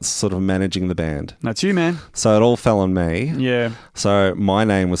guy that's sort of managing the band. That's you, man. So it all fell on me. Yeah. So my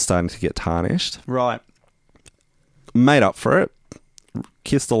name was starting to get tarnished. Right. Made up for it.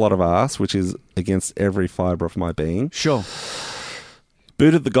 Kissed a lot of ass, which is against every fibre of my being. Sure.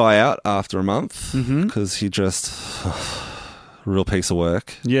 Booted the guy out after a month because he just... real piece of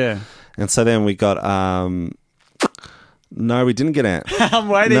work. Yeah. And so then we got... no, we didn't get Ant. I'm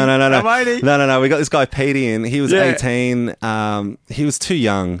waiting. No. I'm waiting. No. We got this guy Petey in. He was Yeah. 18. He was too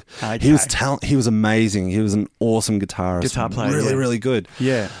young. Okay. He was He was amazing. He was an awesome guitarist. Guitar player, Really, yeah. really good.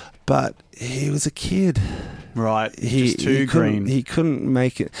 Yeah. But he was a kid. Right. He Just too couldn't- green. He couldn't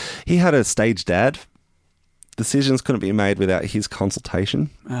make it. He had a stage dad. Decisions couldn't be made without his consultation.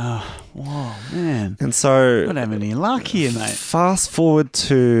 Whoa, man. And so... Not having any luck here, mate. Fast forward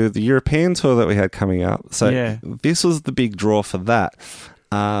to the European tour that we had coming up. So Yeah. this was the big draw for that.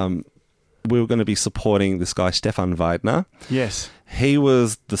 We were going to be supporting this guy, Stefan Weidner. Yes. He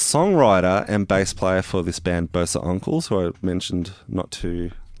was the songwriter and bass player for this band, Bosa Uncles, who I mentioned not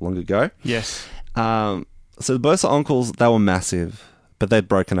too long ago. Yes. So the Bosa Uncles, they were massive, but they'd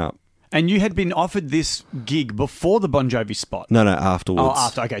broken up. And you had been offered this gig before the Bon Jovi spot? No, afterwards. Oh,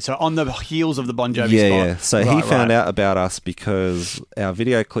 after. Okay, so on the heels of the Bon Jovi spot. Yeah. So he Right, found right. out about us because our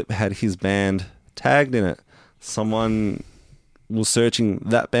video clip had his band tagged in it. Someone was searching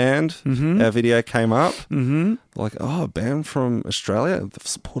that band. Our video came up. Like, oh, a band from Australia. They've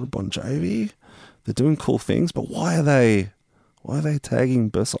supported Bon Jovi. They're doing cool things, but why are they tagging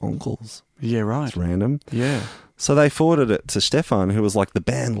Bosa Uncles? Yeah, right. It's random. Yeah. So they forwarded it to Stefan, who was like the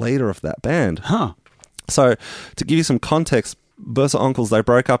band leader of that band. Huh. So to give you some context, Bosa Uncles, they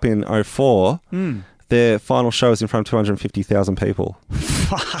broke up in 2004. Their final show was in front of 250,000 people.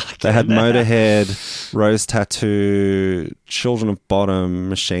 They had Motorhead, Rose Tattoo, Children of Bottom,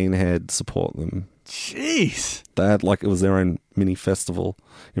 Machine Head support them. Jeez. They had it was their own mini festival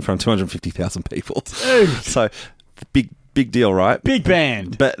in front of 250,000 people. Dude. So big deal, right? Big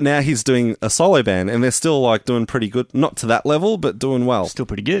band. But now he's doing a solo band and they're still doing pretty good. Not to that level, but doing well. Still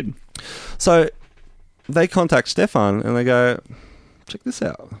pretty good. So they contact Stefan and they go, check this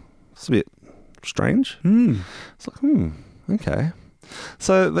out. It's a bit strange. It's like, okay.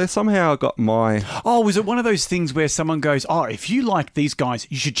 So they somehow got my... Oh, was it one of those things where someone goes, oh, if you like these guys,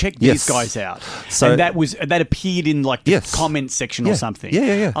 you should check Yes. these guys out? So- and that appeared in the Yes. comment section or Yeah. something.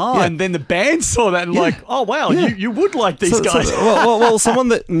 Yeah. Oh, Yeah. and then the band saw that and Yeah. oh, wow, Yeah. you would like these guys. well, someone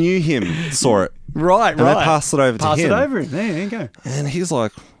that knew him saw it. right. And they passed it over to Pass him. it over him. There you go. And he's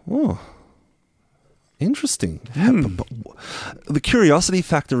like, oh, interesting. But the curiosity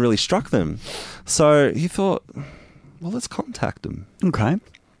factor really struck them. So he thought, well, let's contact them. Okay.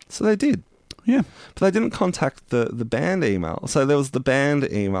 So they did. Yeah. But they didn't contact the band email. So there was the band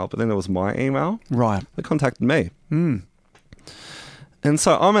email, but then there was my email. Right. They contacted me. And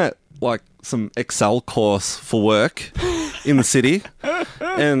so I'm at some Excel course for work in the city,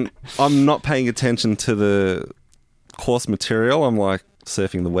 and I'm not paying attention to the course material. I'm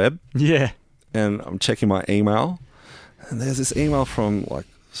surfing the web, Yeah. and I'm checking my email, and there's this email from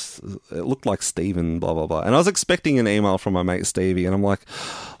it looked like Steven, blah, blah, blah. And I was expecting an email from my mate Stevie, and I'm like,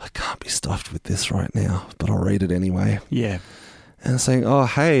 I can't be stuffed with this right now, but I'll read it anyway. Yeah. And saying, oh,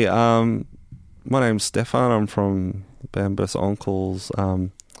 hey, my name's Stefan. I'm from the band Bosa Uncles.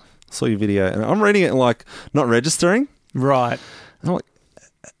 Saw your video. And I'm reading it and not registering. Right. And I'm like,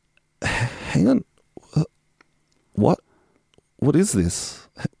 hang on. What? What is this?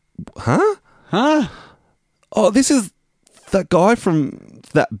 Huh? Huh? Oh, this is that guy from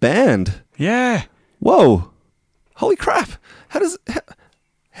that band. Yeah. Whoa. Holy crap. How does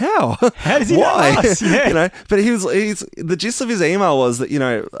he know Why? us? Yeah. But he's the gist of his email was that,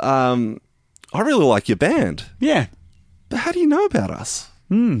 I really like your band. Yeah. But how do you know about us?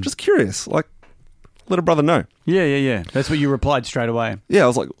 Just curious. Let a brother know. Yeah. That's what you replied straight away. Yeah, I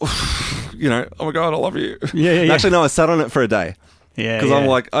was like, oh my God, I love you. Yeah. Actually, no, I sat on it for a day. Yeah. Because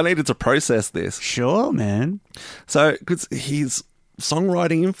I'm I needed to process this. Sure, man. So, because his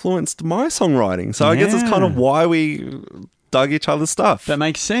songwriting influenced my songwriting. So I guess it's kind of Yeah. why we dug each other's stuff. That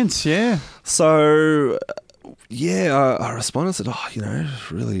makes sense, yeah. So, yeah, I responded and said, oh, you know,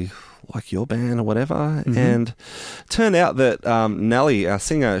 really like your band or whatever. Mm-hmm. And turned out that Nelly, our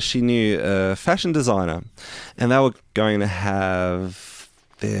singer, she knew a fashion designer, and they were going to have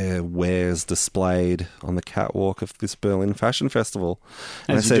their wares displayed on the catwalk of this Berlin Fashion Festival.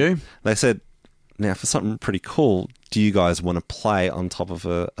 And As you do. They said, now for something pretty cool, do you guys want to play on top of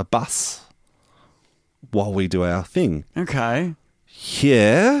a bus while we do our thing? Okay.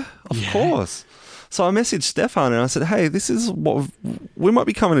 Yeah, of course. So I messaged Stefan and I said, hey, this is what we might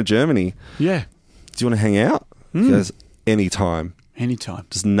be coming to Germany. Yeah. Do you want to hang out? He goes, anytime. Anytime.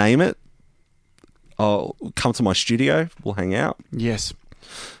 Just name it. I'll come to my studio. We'll hang out. Yes.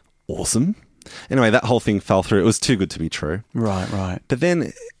 Awesome. Anyway, that whole thing fell through. It was too good to be true. Right. But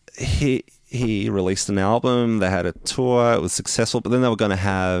then he released an album. They had a tour. It was successful. But then they were going to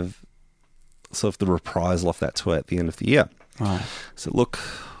have sort of the reprisal of that tour at the end of the year. Right. So look,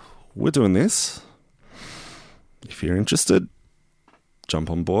 we're doing this. If you're interested, jump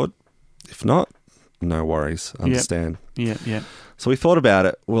on board. If not, no worries. Understand. Yeah. So we thought about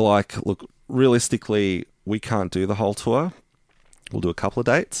it. We're like, look, realistically, we can't do the whole tour. We'll do a couple of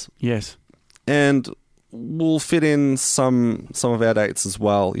dates. Yes. And we'll fit in some of our dates as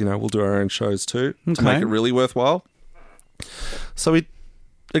well. You know, we'll do our own shows too to make it really worthwhile. So we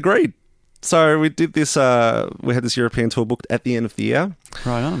agreed. So we did this, we had this European tour booked at the end of the year.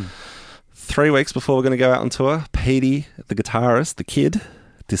 Right on. 3 weeks before we're going to go out on tour, Petey, the guitarist, the kid,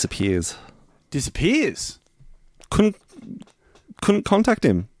 disappears. Disappears? Couldn't contact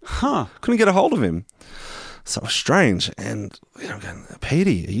him. Huh. Couldn't get a hold of him. So it was strange. And you know, I'm going,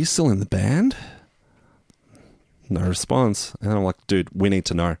 Petey, are you still in the band? No response. And I'm like, dude, we need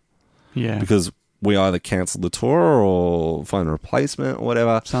to know. Yeah. Because we either cancel the tour or find a replacement or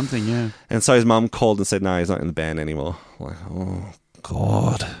whatever. Something, yeah. And so his mum called and said, no, he's not in the band anymore. I'm like, oh,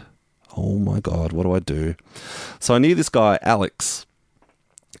 God. Oh, my God. What do I do? So I knew this guy, Alex,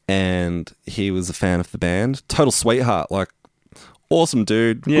 and he was a fan of the band. Total sweetheart. Like, awesome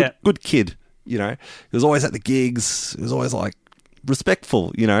dude. Yeah. Good kid, you know. He was always at the gigs. He was always, like,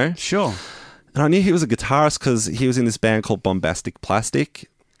 respectful, you know. Sure. And I knew he was a guitarist because he was in this band called Bombastic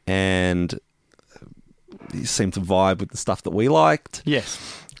Plastic, and he seemed to vibe with the stuff that we liked. Yes.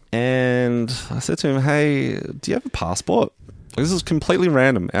 And I said to him, hey, do you have a passport? This is completely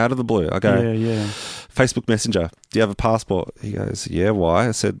random, out of the blue. I go, Yeah. Facebook Messenger, do you have a passport? He goes, yeah, why?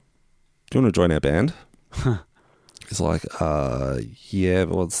 I said, do you want to join our band? He's like, yeah,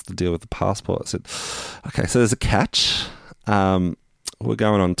 but what's the deal with the passport? I said, okay, so there's a catch. We're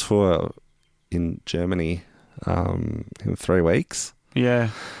going on tour in Germany in 3 weeks. Yeah.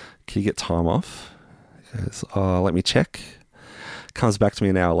 Can you get time off? He goes, let me check. Comes back to me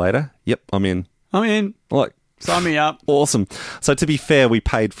an hour later. Yep, I'm in. I'm in. Like, Sign me up. awesome. So to be fair, we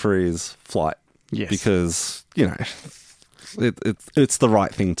paid for his flight. Yes. Because, you know, it's the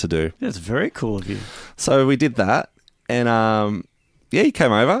right thing to do. That's very cool of you. So we did that. And, yeah, he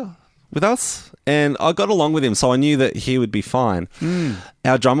came over with us. And I got along with him, so I knew that he would be fine.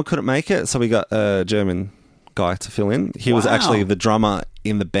 Our drummer couldn't make it, so we got a German guy to fill in. He was actually the drummer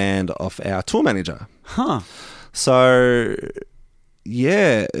in the band of our tour manager. Huh. So,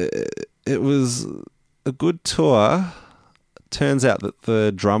 yeah, it was a good tour. Turns out that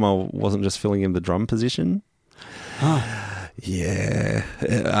the drummer wasn't just filling in the drum position. Yeah.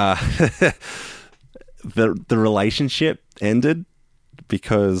 The relationship ended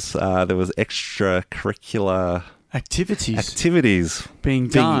because there was extracurricular activities being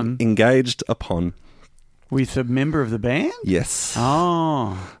done engaged upon. with a member of the band? Yes.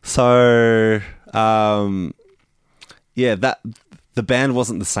 Oh. So, yeah, the band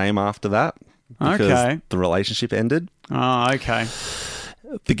wasn't the same after that because Okay. the relationship ended. Oh, okay.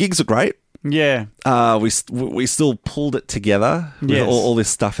 The gigs were great. Yeah. We still pulled it together with Yes. all this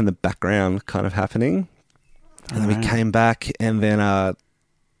stuff in the background kind of happening. And then we came back, and then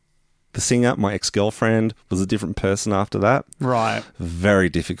the singer, my ex-girlfriend, was a different person after that. Right. Very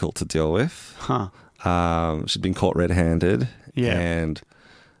difficult to deal with. Huh. She'd been caught red-handed. Yeah. And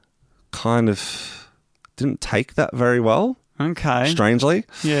kind of didn't take that very well, Okay. strangely.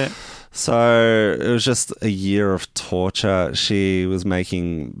 Yeah. So it was just a year of torture. She was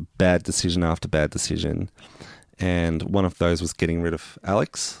making bad decision after bad decision. And one of those was getting rid of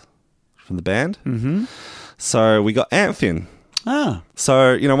Alex from the band. Mm-hmm. So we got Anth in. Ah,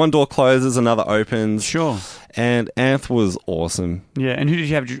 So, you know, one door closes, another opens. sure. And Anth was awesome. Yeah. And who did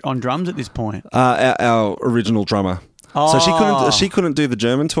you have on drums at this point? Our original drummer. So she couldn't do the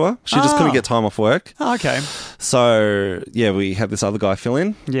German tour. She just couldn't get time off work. Oh, okay. So, yeah, we had this other guy fill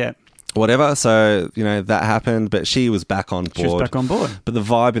in. Yeah. whatever. So, that happened, but she was back on board. She was back on board. But the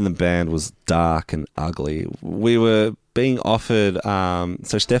vibe in the band was dark and ugly. We were being offered,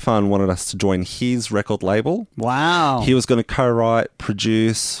 so Stefan wanted us to join his record label. Wow. He was going to co-write,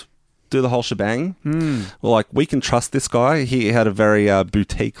 produce, do the whole shebang. We're like, we can trust this guy. He had a very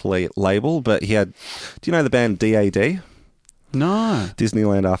boutique label, but he had, do you know the band DAD? No.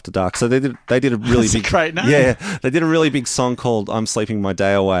 Disneyland After Dark. So they did a really That's a big, great name. Yeah, they did a really big song called "I'm Sleeping My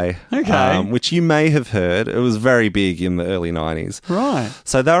Day Away," Okay. which you may have heard. It was very big in the early 90s. Right.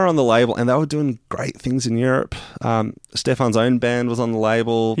 So they were on the label, and they were doing great things in Europe. Stefan's own band was on the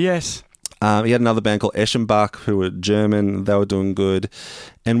label. Yes. He had another band called Eschenbach, who were German. They were doing good,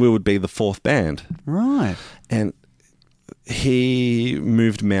 and we would be the fourth band. Right. And he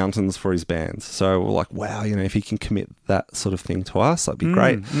moved mountains for his bands. So we're like, wow, if he can commit that sort of thing to us, that'd be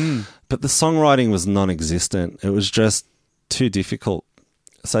great. But the songwriting was non-existent. It was just too difficult.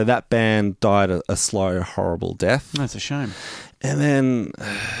 So that band died a slow, horrible death. That's a shame. And then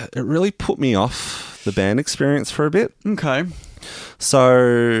it really put me off the band experience for a bit. Okay.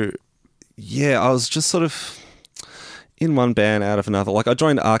 So, yeah, I was just sort of in one band out of another. Like, I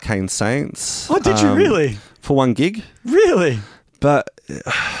joined Arcane Saints. Oh, did you really? For one gig. Really? But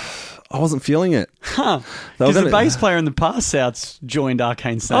I wasn't feeling it. Huh. They were Because the gonna- bass player in the Past Souths joined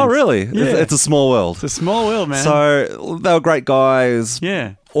Arcane Saints. Oh, really? Yeah. It's a small world. It's a small world, man. So they were great guys.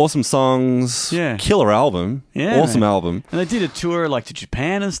 yeah. Awesome songs. Yeah. Killer album. Yeah, Awesome man. album. And they did a tour like to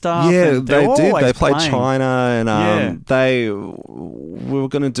Japan and stuff. Yeah, and they they're did. always They played playing. China, and Yeah. we were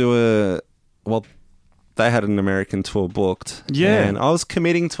going to do they had an American tour booked. Yeah. And I was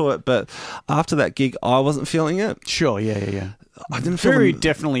committing to it, but after that gig, I wasn't feeling it. Sure, yeah. I didn't feel Very the-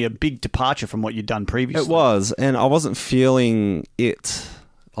 definitely a big departure from what you'd done previously. It was, and I wasn't feeling it.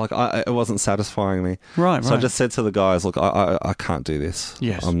 Like, it wasn't satisfying me. Right, So I right. just said to the guys, look, I can't do this.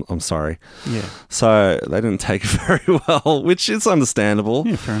 Yes. I'm sorry. Yeah. So they didn't take it very well, which is understandable.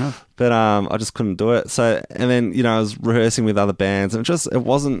 Yeah, fair enough. But I just couldn't do it. So, and then, I was rehearsing with other bands, and it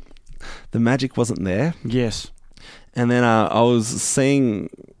wasn't, the magic wasn't there. Yes. And then I was seeing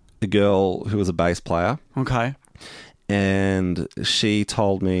a girl who was a bass player, Okay. and she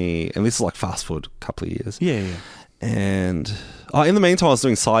told me, and this is like fast forward a couple of years. Yeah. And in the meantime, I was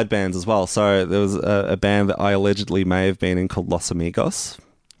doing side bands as well. So there was a band that I allegedly may have been in called Los Amigos.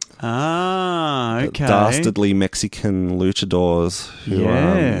 Ah, okay. Dastardly Mexican luchadors who,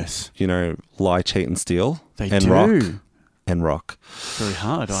 Yes. lie, cheat, and steal. They and do. rock. And rock. Very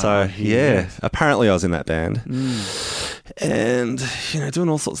hard. So, I hear. yeah, apparently I was in that band. And, doing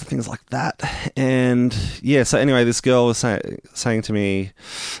all sorts of things like that. And, yeah, so anyway, this girl was saying to me,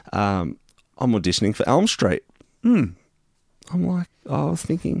 I'm auditioning for Elm Street. I'm like, I was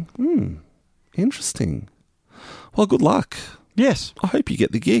thinking, interesting. Well, good luck. Yes. I hope you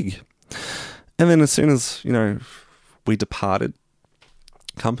get the gig. And then as soon as, we departed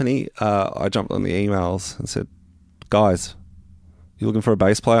company, I jumped on the emails and said, guys, you looking for a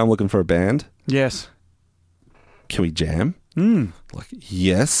bass player? I'm looking for a band. Yes. Can we jam? Like,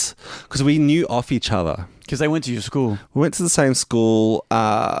 yes. Because we knew off each other. Because they went to your school. We went to the same school.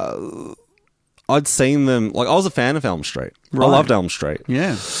 I'd seen them. Like, I was a fan of Elm Street. Right. I loved Elm Street.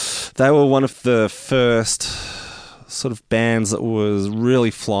 Yeah. They were one of the first sort of bands that was really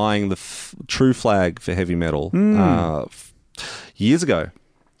flying the true flag for heavy metal years ago.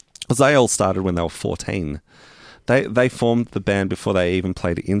 Because they all started when they were 14. They formed the band before they even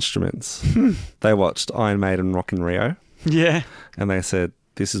played instruments. They watched Iron Maiden Rock in Rio, Yeah. and they said,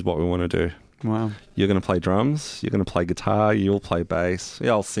 this is what we want to do. Wow. You're going to play drums, you're going to play guitar, you'll play bass, yeah,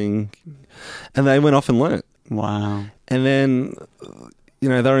 I'll sing. And they went off and learnt. Wow. And then, they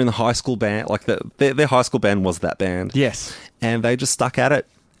were in the high school band, like their high school band was that band. Yes. And they just stuck at it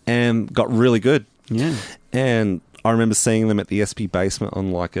and got really good. Yeah. And I remember seeing them at the SP basement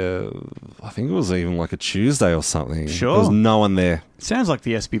on I think it was even like a Tuesday or something. Sure. There was no one there. Sounds like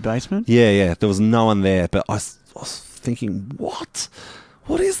the SB basement. Yeah, there was no one there. But I was thinking, what?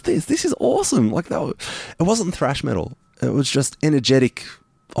 What is this? This is awesome. Like, it wasn't thrash metal. It was just energetic,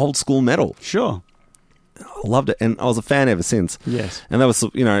 old school metal. Sure. I loved it, and I was a fan ever since. Yes. And that was,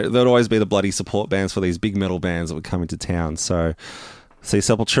 there'd always be the bloody support bands for these big metal bands that would come into town. So, see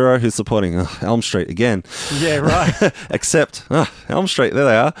Sepultura, who's supporting Elm Street again. Yeah, right. Except Elm Street, there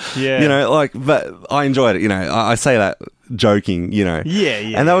they are. Yeah. But I enjoyed it. I say that joking. Yeah.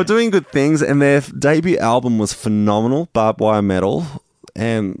 And they were doing good things, and their debut album was phenomenal, Barbed Wire Metal.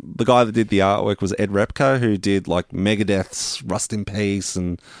 And the guy that did the artwork was Ed Repko, who did like Megadeth's Rust in Peace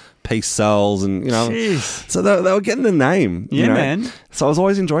and Peace Cells, and Jeez. so they were getting a name. Yeah, man. So I was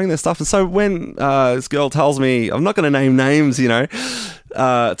always enjoying their stuff. And so when this girl tells me, I'm not going to name names,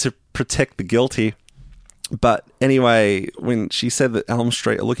 to protect the guilty. But anyway, when she said that Elm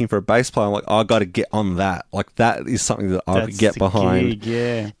Street are looking for a bass player, I'm like, I got to get on that. Like, that is something that I could get the behind. gig,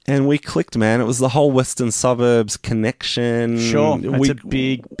 yeah. And we clicked, man. It was the whole Western Suburbs connection. Sure, that's a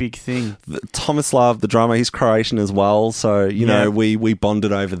big thing. Tomislav, the drummer, he's Croatian as well. So, you Yeah. know, we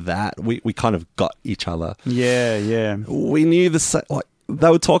bonded over that. We kind of got each other. Yeah. We knew like, they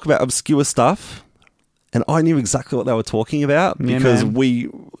would talk about obscure stuff, and I knew exactly what they were talking about Yeah, because man. we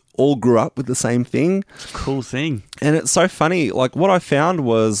all grew up with the same thing. Cool thing. And it's so funny. Like, what I found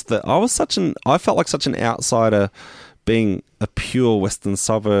was that I felt like such an outsider being a pure Western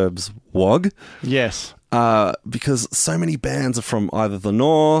Suburbs wog. Yes. Because so many bands are from either the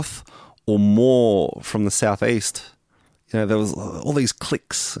north or more from the southeast. You know, there was all these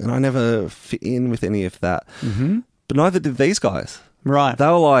cliques, and I never fit in with any of that. Mm-hmm. But neither did these guys. Right. They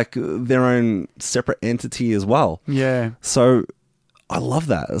were like their own separate entity as well. Yeah. So I love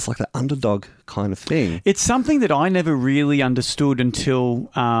that. It's like that underdog kind of thing. It's something that I never really understood until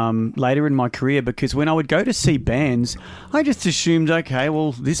later in my career, because when I would go to see bands, I just assumed, okay,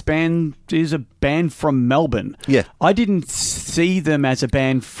 well, this band is a band from Melbourne. Yeah. I didn't see them as a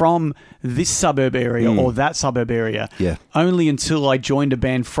band from this suburb area or that suburb area. Yeah. Only until I joined a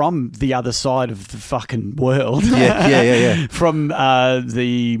band from the other side of the fucking world. Yeah. From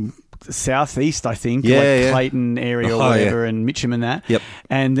the southeast, I think, like Clayton area or whatever, and Mitcham and that. Yep.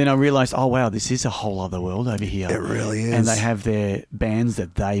 And then I realised, oh wow, this is a whole other world over here. It really is. And they have their bands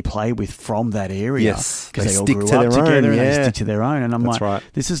that they play with from that area. Yes. Because they all stick grew to up their together own, and they yeah. stick to their own. And I'm That's like, right.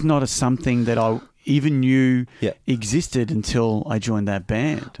 this is not something that I even knew Yeah. existed until I joined that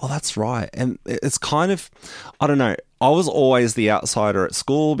band. Well, that's right. And it's kind of, I don't know, I was always the outsider at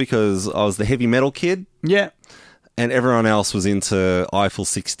school because I was the heavy metal kid Yeah. and everyone else was into Eiffel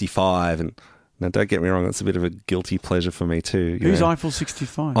 65. And now, don't get me wrong, it's a bit of a guilty pleasure for me too. You Who's know. Eiffel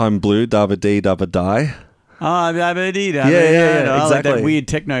 65? I'm blue, dabba dee, dabba die. Ah, yeah, yeah, like that exactly. weird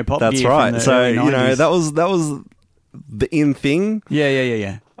techno pop That's gear from right. the So, early you know, 90s. that was the in thing.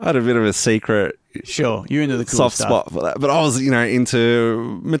 Yeah. I had a bit of a secret Sure, you're into the cool soft stuff. spot for that. But I was, you know,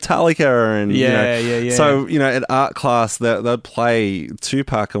 into Metallica and, Yeah. So, you know, at art class, they'd play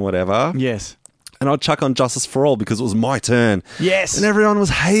Tupac and whatever. Yes. And I'd chuck on Justice for All because it was my turn. Yes. And everyone was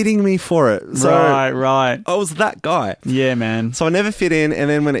hating me for it. So Right. I was that guy. Yeah, man. So I never fit in. And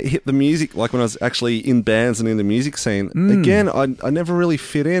then when it hit the music, like when I was actually in bands and in the music scene, again, I never really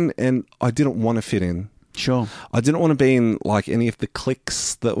fit in and I didn't want to fit in. Sure. I didn't want to be in like any of the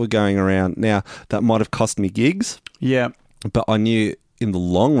cliques that were going around. Now, that might have cost me gigs, Yeah. but I knew in the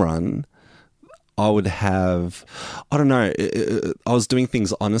long run, I would have, I don't know, I was doing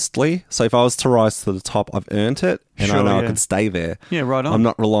things honestly. So if I was to rise to the top, I've earned it and I Sure, know yeah. I could stay there. Yeah, right on. I'm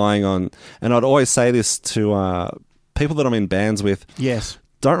not relying on, and I'd always say this to people that I'm in bands with, Yes.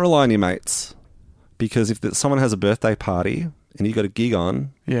 don't rely on your mates because if someone has a birthday party and you got a gig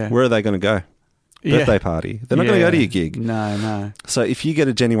on, Yeah. where are they going to go? Birthday party. They're not going to go to your gig. No. So if you get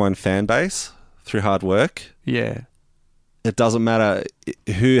a genuine fan base through hard work, Yeah. it doesn't matter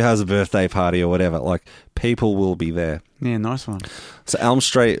who has a birthday party or whatever. Like, people will be there. Yeah, nice one. So Elm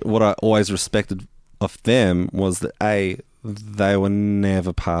Street, what I always respected of them was that, A, they were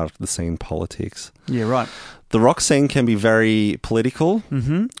never part of the scene politics. Yeah, right. The rock scene can be very political.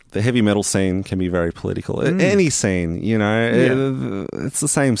 Mm-hmm. The heavy metal scene can be very political. Any scene, you know, it's the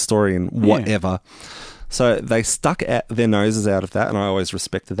same story in whatever. So they stuck their noses out of that, and I always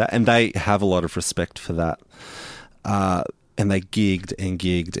respected that. And they have a lot of respect for that. And they gigged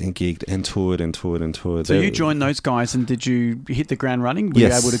and toured. So you joined those guys, and did you hit the ground running? Were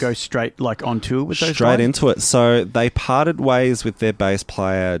Yes. you able to go straight like on tour with those guys? Straight into it. So they parted ways with their bass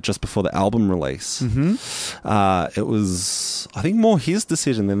player just before the album release. Mm-hmm. It was, I think, more his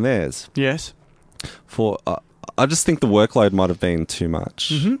decision than theirs. Yes. For I just think the workload might have been too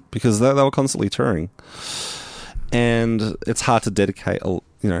much because they were constantly touring, and it's hard to dedicate,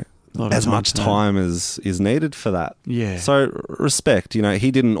 Lot of as time much to that. time as is needed for that. Yeah. So respect. You know,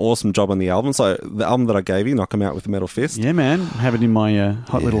 he did an awesome job on the album. So the album that I gave you, Knock 'Em Out with a Metal Fist. Yeah, man. Have it in my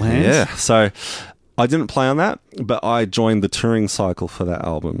hot little hands. Yeah. So I didn't play on that, but I joined the touring cycle for that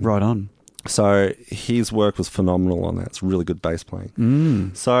album. Right on. So his work was phenomenal on that. It's really good bass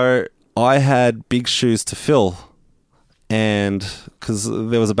playing. So I had big shoes to fill. And because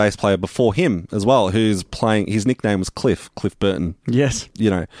there was a bass player before him as well, who's playing, his nickname was Cliff Burton, Yes. you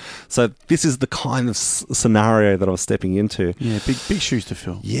know. So this is the kind of scenario that I was stepping into. Yeah, big shoes to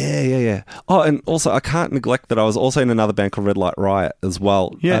fill. Yeah. Oh, and also I can't neglect that I was also in another band called Red Light Riot as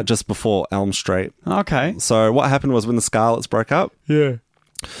well, Yeah. just before Elm Street. Okay. So what happened was when the Scarlets broke up, Yeah.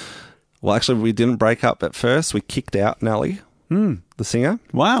 well, actually we didn't break up at first. We kicked out Nelly. The the singer.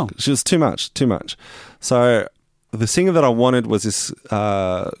 Wow. She was too much. So the singer that I wanted was this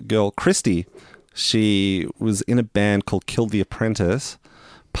girl, Christy. She was in a band called Kill the Apprentice,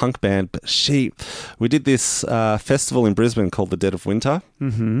 punk band, but we did this festival in Brisbane called the Dead of Winter.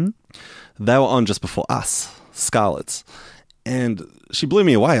 Mm-hmm. They were on just before us, Scarlets, and she blew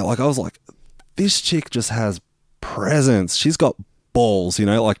me away. Like, I was like, this chick just has presence. She's got balls, you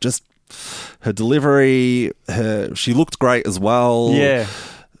know, like just her delivery. She looked great as well. Yeah.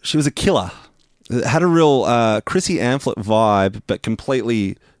 She was a killer. It had a real Chrissy Amphlett vibe, but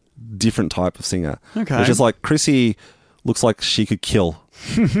completely different type of singer. Okay. Which is like, Chrissy looks like she could kill.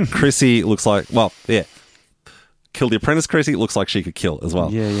 Chrissy looks like, well, yeah. Kill the Apprentice Chrissy looks like she could kill as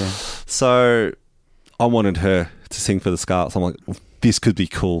well. Yeah. So I wanted her to sing for the Scarlets. I'm like, this could be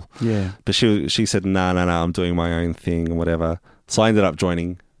cool. Yeah. But she said, no, I'm doing my own thing and whatever. So I ended up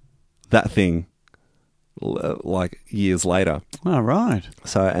joining that thing like years later. All right.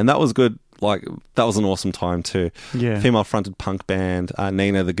 So, and that was good. Like, that was an awesome time too. Yeah. Female fronted punk band.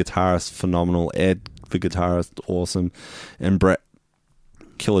 Nina, the guitarist, phenomenal. Ed, the guitarist, awesome. And Brett,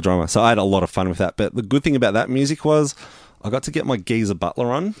 killer drummer. So I had a lot of fun with that. But the good thing about that music was I got to get my Geezer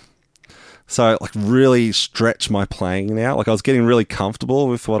Butler on. So, like, really stretch my playing now. Like, I was getting really comfortable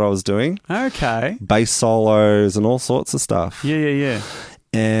with what I was doing. Okay. Bass solos and all sorts of stuff. Yeah.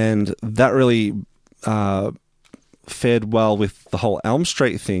 And that really fared well with the whole Elm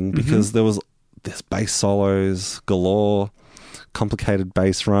Street thing, because there was this bass solos galore, complicated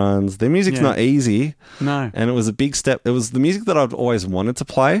bass runs. Their music's not easy. No. And it was a big step. It was the music that I'd always wanted to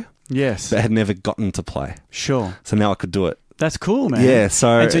play, Yes. but had never gotten to play. Sure. So now I could do it. That's cool, man. Yeah,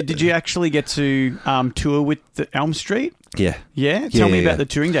 so... And so did you actually get to tour with the Elm Street? Yeah. Yeah? Tell me about yeah. the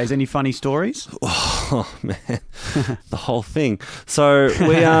touring days. Any funny stories? Oh, man. The whole thing. So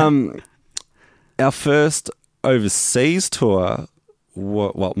we... our first overseas tour...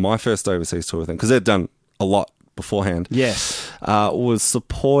 Well, my first overseas tour with them, because they'd done a lot beforehand. Yes. Was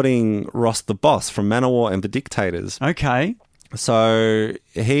supporting Ross the Boss from Manowar and the Dictators. Okay. So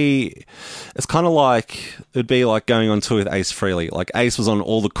it's kind of like, it'd be like going on tour with Ace Frehley. Like, Ace was on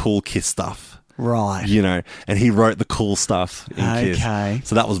all the cool Kiss stuff, Right. you know, and he wrote the cool stuff in Kiss. Okay.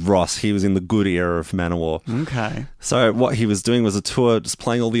 So that was Ross. He was in the good era of Manowar. Okay. So what he was doing was a tour just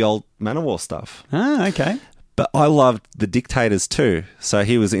playing all the old Manowar stuff. Ah, okay. But I loved the Dictators too. So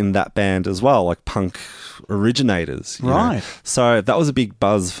he was in that band as well, like punk originators. you know. Right. So that was a big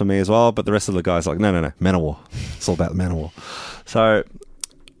buzz for me as well. But the rest of the guys were like, no, Manowar. It's all about Manowar. So,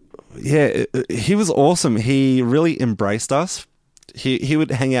 yeah, he was awesome. He really embraced us. He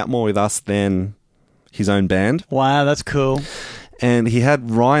would hang out more with us than his own band. Wow, that's cool. And he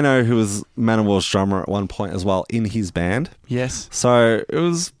had Rhino, who was Manowar's drummer at one point as well, in his band. Yes. So it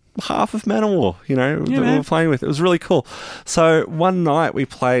was half of Manowar, you know, that we man. were playing with. It was really cool. So one night we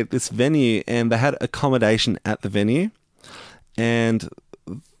played this venue, and they had accommodation at the venue, and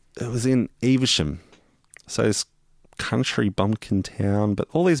it was in Evesham. So this country bumpkin town, but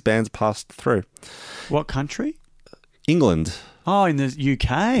all these bands passed through. What country? England. Oh, in the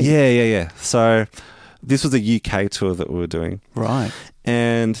UK. Yeah. So this was a UK tour that we were doing. Right.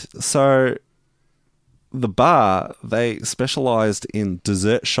 And so the bar, they specialised in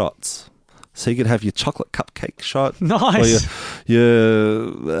dessert shots. So you could have your chocolate cupcake shot. Nice. Or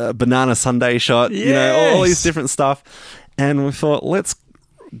your banana sundae shot. You know, all these different stuff. And we thought, let's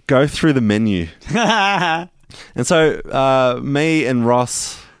go through the menu. And so me and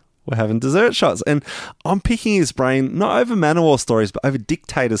Ross were having dessert shots, and I'm picking his brain, not over Manowar stories, but over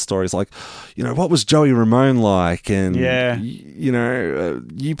Dictator stories. Like, you know, what was Joey Ramone like? And, you know,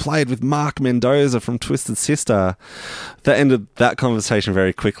 you played with Mark Mendoza from Twisted Sister. That ended that conversation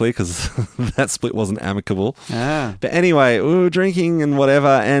very quickly, because that split wasn't amicable. Ah. But anyway, we were drinking and whatever,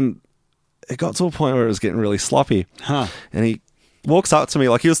 and it got to a point where it was getting really sloppy. Huh. And he walks up to me,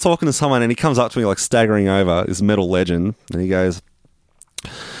 like he was talking to someone, and he comes up to me like staggering over, this metal legend, and he goes,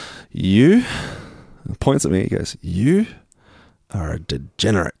 you, points at me, he goes, you are a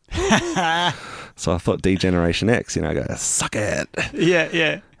degenerate. So I thought Degeneration X, you know, I go, suck it.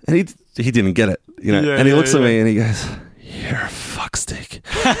 Yeah. And he didn't get it, you know, and he looks at me and he goes, you're a fuckstick.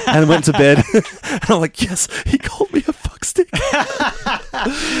 And went to bed. And I'm like, yes, he called me a fuckstick.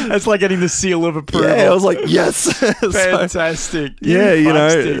 That's like getting the seal of approval. Yeah, I was like, yes. Fantastic. Yeah, you know,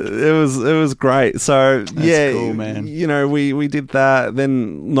 fuckstick. it was great. So yeah, cool, man. You know, we did that.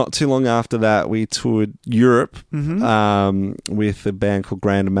 Then not too long after that, we toured Europe with a band called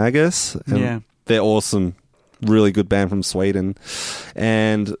Grand Magus. And they're awesome, really good band from Sweden,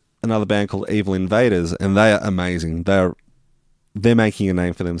 and another band called Evil Invaders, and they are amazing. They're making a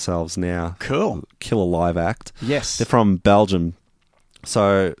name for themselves now. Cool. Killer live act. Yes. They're from Belgium.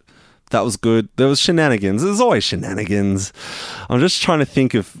 So that was good. There was shenanigans. There's always shenanigans. I'm just trying to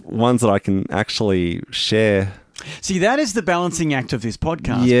think of ones that I can actually share. See, that is the balancing act of this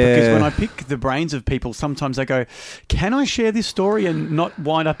podcast. Yeah. Because when I pick the brains of people, sometimes I go, can I share this story and not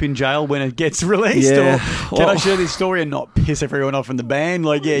wind up in jail when it gets released? Yeah. Or can I share this story and not piss everyone off in the band?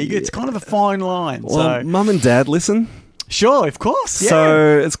 Like, yeah, it's kind of a fine line. Well, So, Mum and Dad listen. sure, of course. Yeah.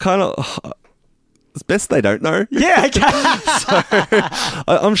 So it's kind of... It's best they don't know. Yeah, okay.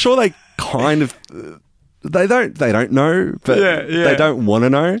 I'm sure they kind of... They don't know, but Yeah, yeah. they don't want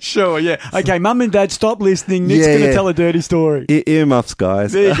to know. Sure, yeah. Okay, Mum and Dad, stop listening. Nick's Yeah, going to yeah. tell a dirty story. Earmuffs,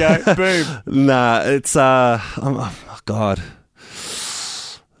 guys. There you go. Boom. Nah, it's oh God.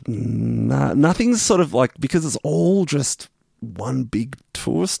 Nah, nothing's sort of like, because it's all just one big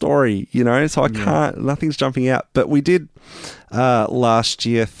tour story, you know. So I can't. Nothing's jumping out. But we did last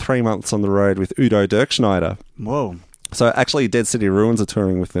year 3 months on the road with Udo Dirkschneider. Whoa. So actually, Dead City Ruins are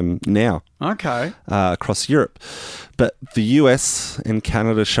touring with them now Okay. across Europe. But the US and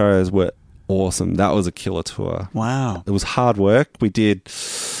Canada shows were awesome. That was a killer tour. Wow. It was hard work. We did,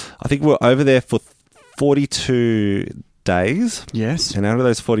 I think we were over there for 42 days. Yes. And out of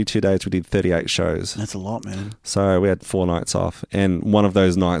those 42 days, we did 38 shows. That's a lot, man. So we had 4 nights off. And one of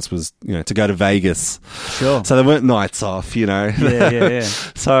those nights was, you know, to go to Vegas. Sure. So there weren't nights off, you know. Yeah.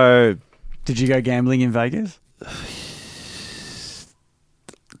 So Did you go gambling in Vegas?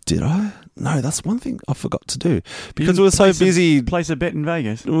 did I? No, that's one thing I forgot to do. Because we were so busy. Place a bet in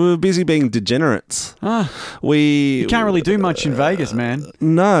Vegas. We were busy being degenerates. You can't really do much in Vegas, man.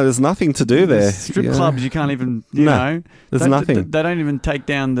 No, there's nothing to do there. Strip Yeah. clubs, you can't even, you No, know. there's they, nothing. They don't even take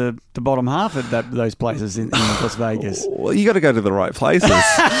down the bottom half of those places in Las Vegas. Well, you got to go to the right places.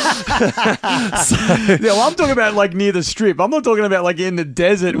 Yeah, well, I'm talking about like near the strip. I'm not talking about like in the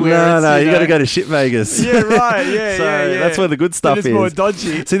desert where No, it's, you got to know- go to shit Vegas. Yeah, right. Yeah, So yeah. that's where the good stuff It's is. more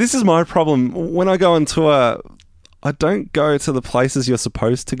dodgy. See, this is my problem. When I go on tour, I don't go to the places you're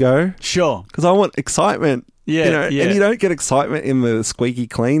supposed to go Sure. because I want excitement. Yeah, you know, yeah. and you don't get excitement in the squeaky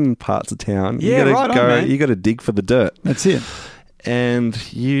clean parts of town. Yeah, you gotta right on, go. man. You got to dig for the dirt, That's it. and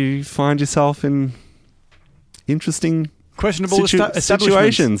you find yourself in interesting Questionable establishments.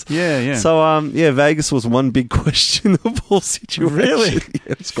 situations. Yeah. So, Vegas was one big questionable situation. Really? Yeah,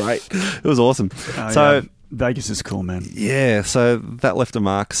 it was great. It was awesome. Oh, So, yeah. Vegas is cool, man. yeah, so that left a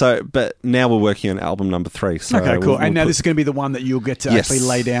mark. So, but now we're working on album number 3. So Okay, cool. we'll And now put- this is going to be the one that you'll get to Yes. actually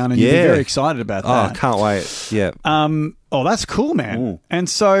lay down, and you'll be Yeah. very excited about Oh, that. I can't wait. Yeah. Oh, that's cool, man. Mm. And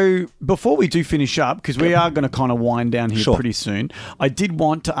so before we do finish up, because we are going to kind of wind down here Sure. pretty soon, I did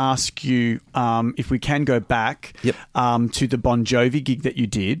want to ask you if we can go back Yep. to the Bon Jovi gig that you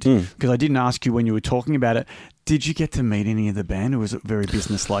did, because I didn't ask you when you were talking about it. Did you get to meet any of the band, or was it very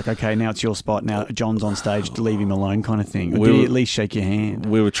business-like? Okay, now it's your spot. Now John's on stage, to leave him alone kind of thing. Or We did he were- at least shake your hand?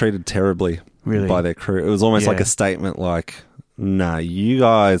 We were treated terribly Really? by their crew. It was almost like Yeah. a statement like, nah, you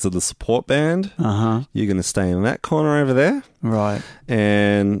guys are the support band. Uh-huh. You're going to stay in that corner over there. Right.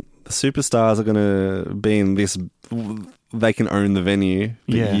 And the superstars are going to be in this. They can own the venue,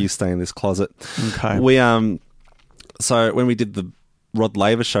 but Yeah. you stay in this closet. Okay. We so when we did the Rod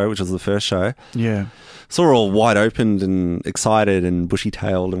Laver show, which was the first show, Yeah. so we're all wide opened and excited and bushy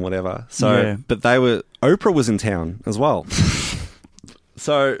tailed and whatever. So, Yeah. but Oprah was in town as well.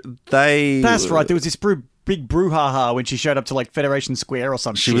 So they. That's right. There was this big brouhaha when she showed up to like Federation Square or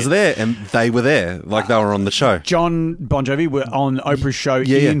something. She was there, and they were there, like they were on the show. John Bon Jovi were on Oprah's show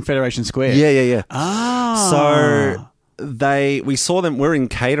Yeah, in yeah. Federation Square. Yeah. Ah. So we saw them. We're in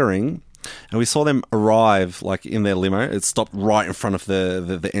catering, and we saw them arrive like in their limo. It stopped right in front of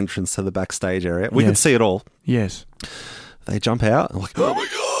the entrance to the backstage area. We could Yes. see it all. Yes. They jump out, and like, oh my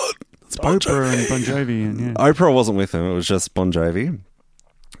god, it's Bon Oprah Jovi. and Bon Jovi. And, yeah. Oprah wasn't with them. It was just Bon Jovi.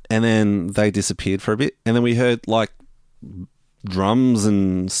 And then they disappeared for a bit. And then we heard like drums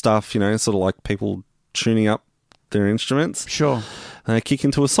and stuff, you know, sort of like people tuning up their instruments. Sure. And they kick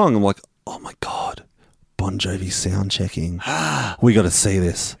into a song. I'm like, oh my God, Bon Jovi sound checking. We got to see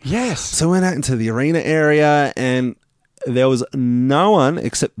this. Yes. So we went out into the arena area and there was no one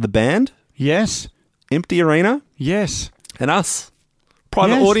except the band, Yes. empty arena, Yes. and us.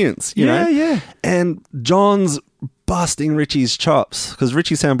 Private Yes. audience, you know? Yeah. And John's busting Richie's chops because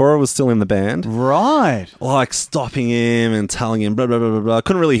Richie Sambora was still in the band, Right. like stopping him and telling him blah blah blah blah blah. I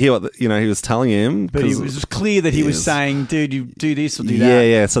couldn't really hear what he was telling him, But it 'cause- was clear that he was Yes. saying, dude, you do this or do yeah, that.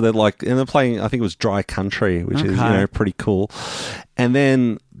 yeah. So they're like, and they're playing. I think it was Dry Country, which is Okay. pretty cool. And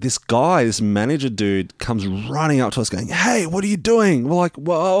then this guy, this manager dude, comes running up to us going, "Hey, what are you doing?" We're like,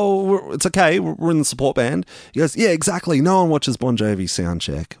 "Well, it's okay. We're in the support band." He goes, "Yeah, exactly. No one watches Bon Jovi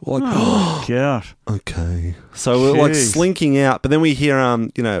soundcheck." We're like, Oh, gosh. "Okay." So we're like Jeez. slinking out, but then we hear,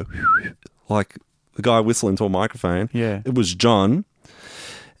 like the guy whistling to a microphone. Yeah. It was John.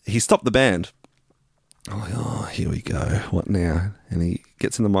 He stopped the band. I'm like, "Oh, here we go. What now?" And he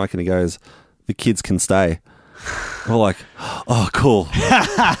gets in the mic and he goes, "The kids can stay." We're like, "Oh, cool.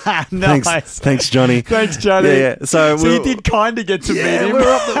 Nice. Thanks, Johnny." Thanks, Johnny. Yeah. So you did kind of get to meet him. we're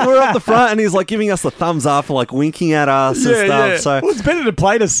up the front, and he's like giving us the thumbs up and like winking at us and stuff. So, well, it's better to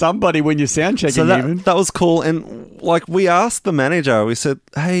play to somebody when you're sound checking. so even. that was cool. And like we asked the manager, we said,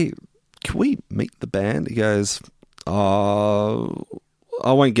 "Hey, can we meet the band?" He goes, "Oh,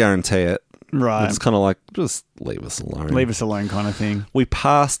 I won't guarantee it." Right. It's kind of like, just leave us alone. Leave us alone, kind of thing. We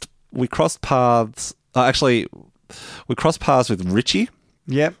crossed paths. We crossed paths with Richie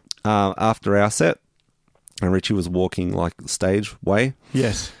Yep. after our set, and Richie was walking like the stage way,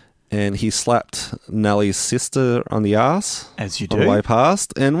 Yes. and he slapped Nellie's sister on the ass As you on the do. way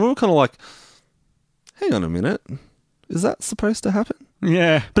past, and we were kind of like, "Hang on a minute, is that supposed to happen?"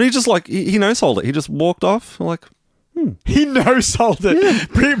 Yeah. But he just like he no-sold it. He just walked off. We're like, He no-sold it.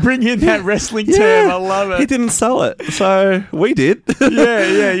 Bring in that wrestling yeah, term. I love it. He didn't sell it, so we did.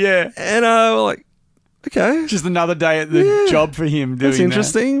 Yeah. And we're like, okay. Just another day at the job for him doing That's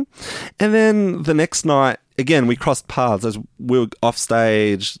interesting. And then the next night, again, we crossed paths as we were off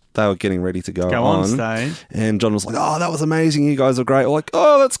stage. They were getting ready to Go on stage. And John was like, "Oh, that was amazing. You guys are great." We're like,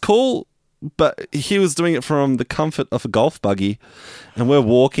 "Oh, that's cool." But he was doing it from the comfort of a golf buggy. And we're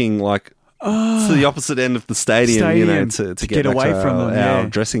walking like to the opposite end of the stadium, you know, to get back away to from our, them, yeah. our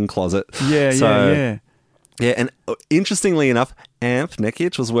dressing closet. Yeah. Yeah, and interestingly enough, Anth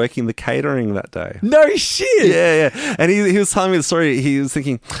Nekic was working the catering that day. No shit. Yeah. And he was telling me the story. He was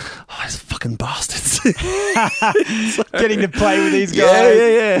thinking, "Oh, these fucking bastards." Getting to play with these Yeah, guys.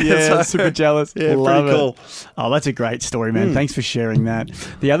 yeah. Yeah, So- super jealous. Yeah, Love pretty cool. it. Oh, that's a great story, man. Thanks for sharing that.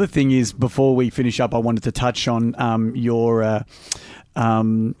 The other thing is, before we finish up, I wanted to touch on your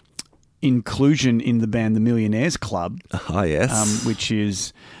inclusion in the band The Millionaires Club. Oh, yes. Which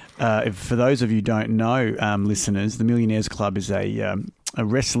is, for those of you who don't know, listeners, the Millionaires Club is a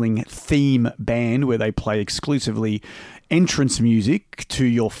wrestling theme band where they play exclusively entrance music to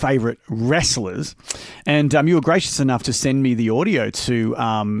your favourite wrestlers. And you were gracious enough to send me the audio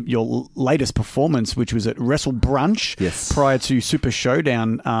to your latest performance, which was at Wrestle Brunch Yes. prior to Super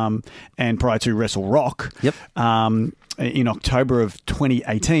Showdown and prior to Wrestle Rock. Yep. In October of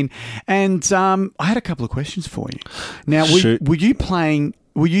 2018. And I had a couple of questions for you. Now, Shoot. were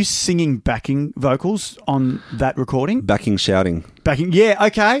you singing backing vocals on that recording? Backing, shouting. Backing, yeah,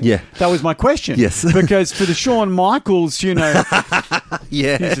 okay. Yeah. That was my question. Yes. Because for the Shawn Michaels, you know,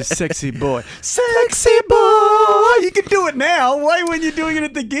 Yeah. he's a sexy boy. Sexy boy! You can do it now. Why when you're doing it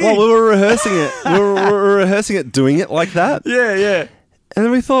at the gig? Well, we were rehearsing it. We were rehearsing it, doing it like that. yeah. And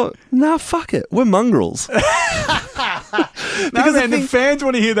then we thought, nah, fuck it. We're mongrels. No, man, the fans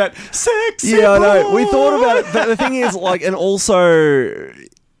want to hear that sexy Yeah, I know. boy. We thought about it. But the thing is, like, and also,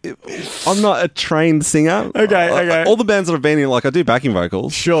 I'm not a trained singer. Okay. All the bands that I've been in, like, I do backing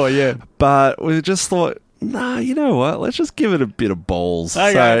vocals. Sure, yeah. But we just thought, nah, you know what? Let's just give it a bit of balls.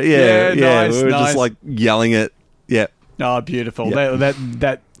 Okay. So, Yeah, nice, we were nice. just, like, yelling it. Yeah. Oh, beautiful. Yeah.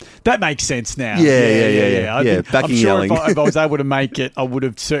 That makes sense now. Yeah. I think- Backing I'm sure yelling. if I was able to make it, I would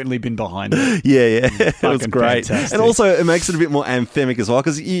have certainly been behind it. Yeah. It was Fucking great. fantastic. And also, it makes it a bit more anthemic as well,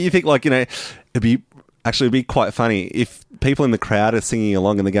 because you think, like, you know, it'd be quite funny if people in the crowd are singing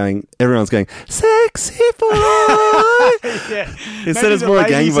along and everyone's going, "Sexy boy." Yeah. Instead Maybe it's the more a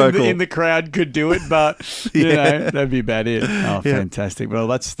gang ladies vocal. in the crowd could do it, but you Yeah. know, that'd be about it. Oh, fantastic. Well,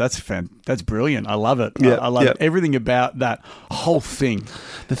 that's brilliant. I love it. Yeah, I love yeah. everything about that whole thing.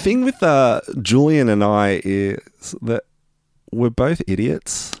 The thing with Julian and I is that we're both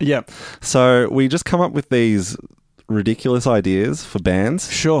idiots. Yeah. So we just come up with these ridiculous ideas for bands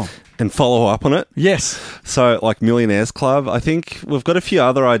Sure. and follow up on it. Yes. So, like Millionaires Club, I think we've got a few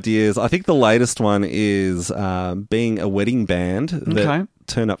other ideas. I think the latest one is being a wedding band that Okay.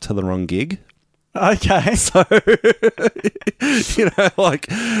 turn up to the wrong gig. Okay. So, you know, like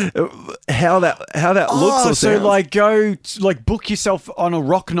how that looks. or so sounds. like book yourself on a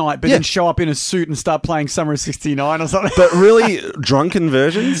rock night, but Yeah. then show up in a suit and start playing Summer of '69 or something. but really drunken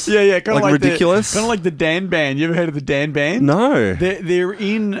versions. yeah, kind of like ridiculous. Kind of like the Dan Band. You ever heard of the Dan Band? No. They're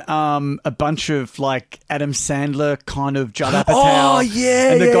in a bunch of like Adam Sandler kind of Judd Apatow. Oh,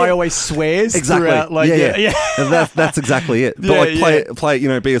 yeah, and the yeah. guy always swears Exactly. throughout. Like, yeah. And that's exactly it. But Yeah, play, you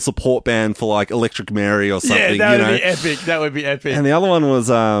know, be a support band for like a Electric Mary or something. Yeah, that you would know? be epic. That would be epic. And the other one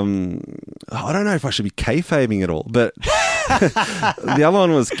was, I don't know if I should be kayfabing it all, but the other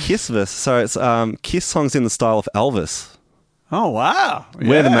one was Kissmas. So it's Kiss songs in the style of Elvis. Oh, wow.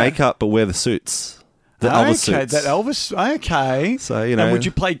 Wear the Yeah. makeup, but wear the suits. The Elvis suits. That Elvis. Okay. So, you know. And would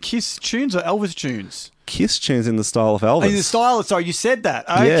you play Kiss tunes or Elvis tunes? Kiss tunes in the style of Elvis. Oh, the style. Sorry, you said that.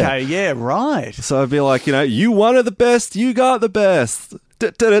 Okay. Yeah. Right. So I'd be like, you wanted the best, you got the best. You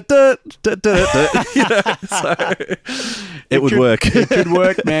know, so it would work. It could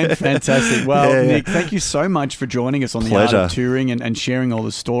work, man. Fantastic. Well, Yeah. Nick, thank you so much for joining us on the Art Pleasure. of Touring and sharing all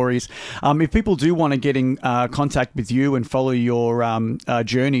the stories. If people do want to get in contact with you and follow your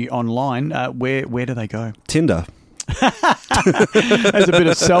journey online, where do they go? Tinder. There's a bit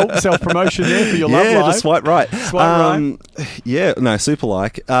of self promotion there for your love life. Just swipe right. Right. Yeah, no, super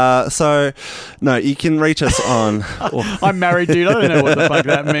like. So, no, you can reach us on. I'm married, dude. I don't know what the fuck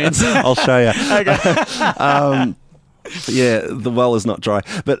that means. I'll show you. Okay. Yeah, the well is not dry.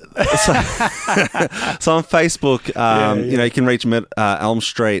 But so on Facebook, you know, you can reach Elm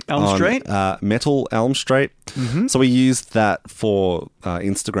Street. Elm Street? Metal Elm Street. Mm-hmm. So we used that for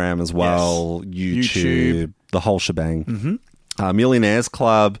Instagram as well, YouTube, the whole shebang. Mm-hmm. Millionaires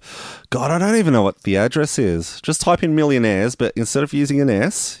Club. God, I don't even know what the address is. Just type in Millionaires, but instead of using an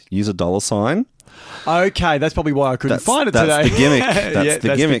S, use a $sign. Okay, that's probably why I couldn't find it today. That's the gimmick. That's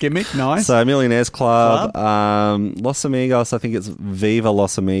the gimmick. Nice. So Millionaires Club. Los Amigos, I think it's Viva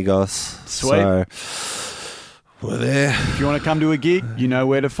Los Amigos. Sweet. So we're there. If you want to come to a gig, you know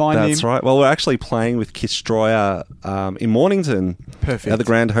where to find him. That's right. Well, we're actually playing with Kiss Destroyer in Mornington. Perfect. At the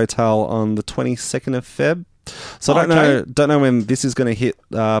Grand Hotel on the 22nd of Feb. So I don't know when this is going to hit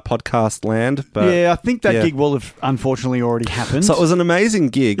podcast land, but yeah, I think that gig will have unfortunately already happened. So it was an amazing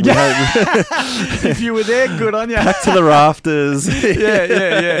gig. We had if you were there, good on you. back to the rafters.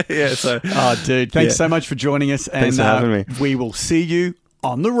 Yeah. So, Oh, dude, thanks so much for joining us. Thanks for having me. We will see you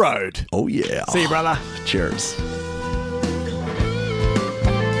on the road. oh yeah. See you, brother. Cheers.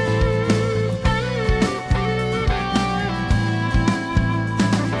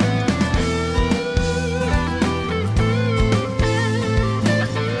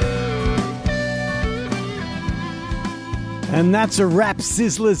 And that's a wrap,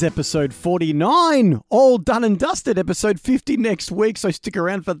 Sizzlers, episode 49. All done and dusted, episode 50 next week, so stick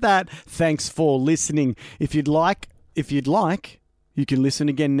around for that. Thanks for listening. If you'd like, you can listen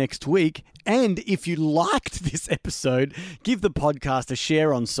again next week. And if you liked this episode, give the podcast a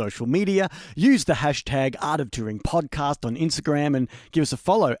share on social media. Use the hashtag Art of Touring Podcast on Instagram and give us a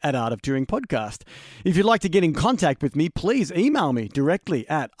follow at Art of Touring Podcast. If you'd like to get in contact with me, please email me directly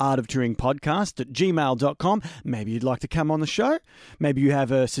at artoftouringpodcast@gmail.com. Maybe you'd like to come on the show. Maybe you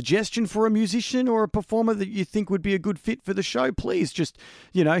have a suggestion for a musician or a performer that you think would be a good fit for the show. Please just,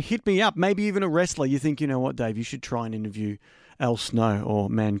 hit me up. Maybe even a wrestler. You think, you know what, Dave, you should try and interview Al Snow or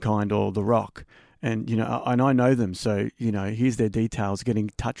Mankind or The Rock. And, and I know them. So, here's their details. Get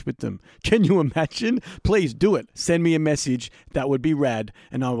in touch with them. Can you imagine? Please do it. Send me a message. That would be rad.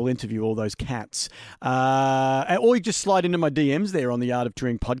 And I will interview all those cats. Or you just slide into my DMs there on the Art of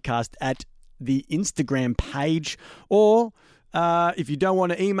Touring Podcast at the Instagram page. Or if you don't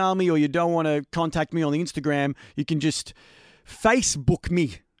want to email me or you don't want to contact me on the Instagram, you can just Facebook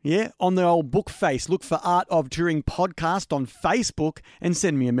me. Yeah, on the old book face. Look for Art of Touring Podcast on Facebook and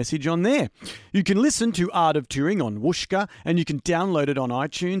send me a message on there. You can listen to Art of Touring on Whooshka and you can download it on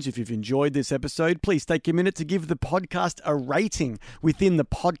iTunes. If you've enjoyed this episode, please take a minute to give the podcast a rating within the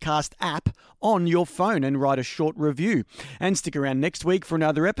podcast app on your phone and write a short review. And stick around next week for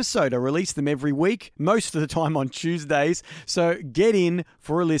another episode. I release them every week, most of the time on Tuesdays. So get in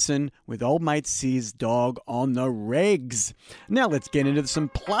for a listen with old mate Sizz Dog on the regs. Now let's get into some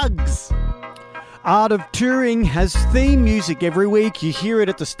plugs. Art of Touring has theme music every week. You hear it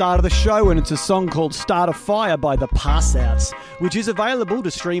at the start of the show, and it's a song called Start a Fire by The Passouts, which is available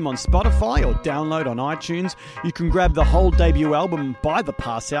to stream on Spotify or download on iTunes. You can grab the whole debut album by The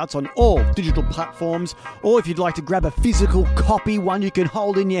Passouts on all digital platforms, or if you'd like to grab a physical copy, one you can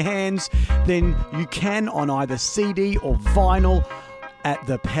hold in your hands, then you can on either CD or vinyl. At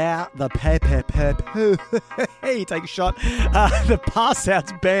hey, take a shot. The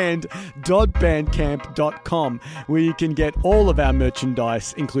PassoutsBand.bandcamp.com, where you can get all of our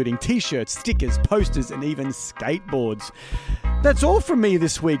merchandise, including t-shirts, stickers, posters, and even skateboards. That's all from me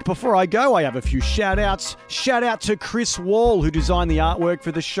this week. Before I go, I have a few shout-outs. Shout out to Chris Wall, who designed the artwork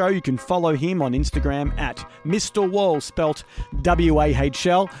for the show. You can follow him on Instagram at Mr. Wall, spelt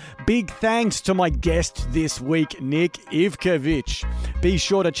W-A-H-L. Big thanks to my guest this week, Nick Ivkovic. Be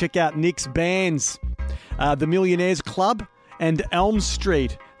sure to check out Nick's bands, The Millionaires Club and Elm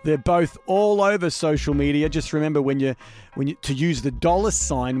Street. They're both all over social media. Just remember when you to use the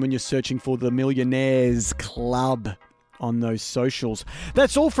 $sign when you're searching for the Millionaires Club on those socials.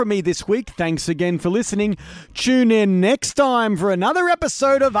 That's all from me this week. Thanks again for listening. Tune in next time for another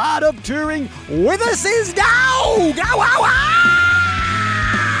episode of Art of Touring. With us is Doug!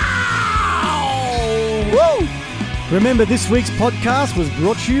 Woo! Remember, this week's podcast was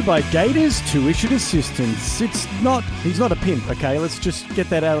brought to you by Gators Tuition Assistance. He's not a pimp, okay? Let's just get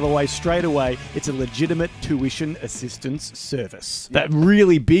that out of the way straight away. It's a legitimate tuition assistance service. That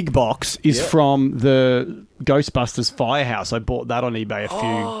really big box is from the Ghostbusters Firehouse. I bought that on eBay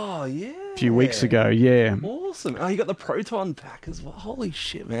a few weeks ago, yeah. Awesome. Oh, you got the Proton pack as well. Holy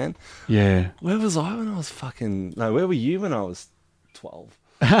shit, man. Yeah. Where was I when I was where were you when I was 12?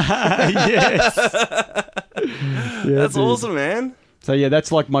 Yes. That's awesome, man. So yeah,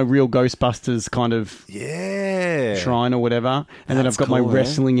 that's like my real Ghostbusters kind of shrine or whatever. And then I've got my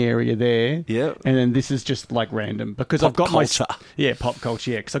wrestling area there. Yep. And then this is just like random because I've got culture. Pop culture,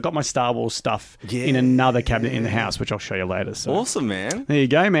 yeah. Because I've got my Star Wars stuff in another cabinet in the house, which I'll show you later. So. Awesome, man. There you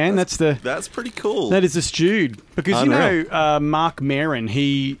go, man. That's pretty cool. That is the stewed. Because, Mark Maron,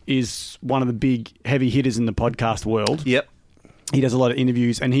 he is one of the big heavy hitters in the podcast world. Yep. He does a lot of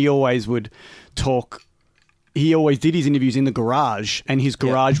interviews, and he always would talk. He always did his interviews in the garage, and his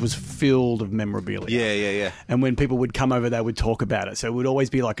garage was filled of memorabilia. Yeah. And when people would come over, they would talk about it. So it would always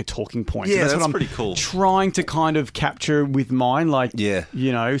be like a talking point. Yeah, so that's what I'm pretty cool. Trying to kind of capture with mine,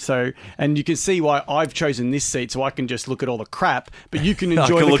 so, and you can see why I've chosen this seat, so I can just look at all the crap, but you can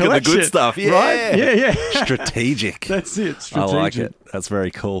enjoy the collection. Look at the good stuff. Yeah. Right? Yeah. Strategic. That's it. Strategic. I like it. That's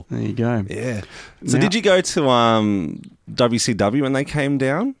very cool. There you go. Yeah. So did you go to WCW when they came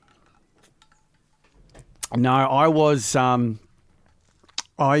down? No, I was. I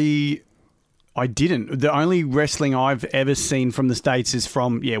didn't. The only wrestling I've ever seen from the States is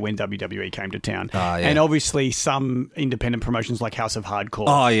from when WWE came to town, and obviously some independent promotions like House of Hardcore.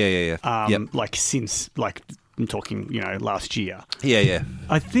 Oh yeah. Like since I'm talking last year. Yeah.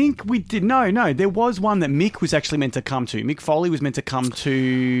 I think we did. No. There was one that Mick was actually meant to come to. Mick Foley was meant to come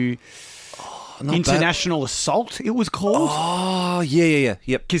to. International Assault, it was called. Oh, yeah.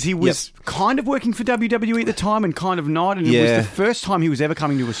 Yep. Because he was kind of working for WWE at the time and kind of not. And it was the first time he was ever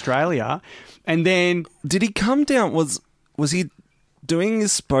coming to Australia. And then... Did he come down? Was he doing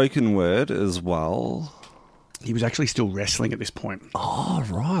his spoken word as well? He was actually still wrestling at this point. Oh,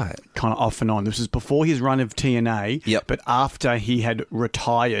 right. Kind of off and on. This was before his run of TNA, but after he had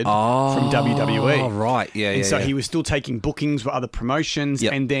retired from WWE. Oh, right. Yeah, and so he was still taking bookings for other promotions,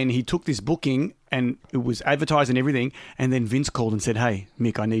 and then he took this booking and it was advertised and everything, and then Vince called and said, "Hey,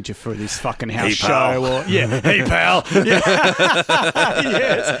 Mick, I need you for this fucking house show." Hey, pal. Yes.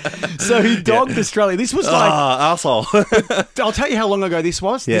 So he dogged Australia. This was like... arsehole. I'll tell you how long ago this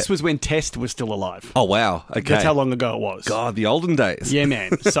was. Yeah. This was when Test was still alive. Oh, wow. Okay. That's how long ago it was. God, the olden days. Yeah,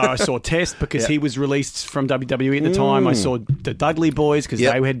 man. So I saw Test because he was released from WWE at the time. I saw the Dudley Boys because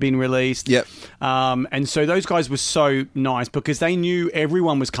they had been released. Yep. And so those guys were so nice because they knew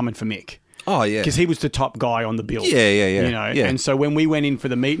everyone was coming for Mick. Oh, yeah. Because he was the top guy on the bill. Yeah. And so when we went in for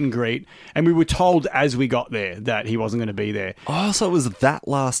the meet and greet, and we were told as we got there that he wasn't going to be there. Oh, so it was that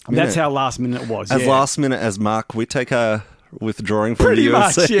last minute. That's how last minute it was. As last minute as Mark Whittaker withdrawing from pretty the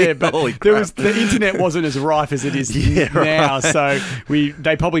UFC. Much, yeah. But the internet wasn't as rife as it is now. Right. So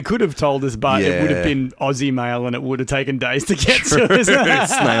they probably could have told us, but it would have been Aussie mail and it would have taken days to get to us.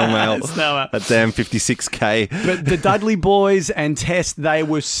 Snail mail. That damn 56K. But the Dudley Boys and Test, they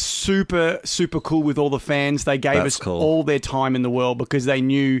were super, super cool with all the fans. They gave us all their time in the world because they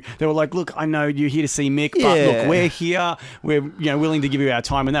knew, they were like, "Look, I know you're here to see Mick, but look, we're here. We're willing to give you our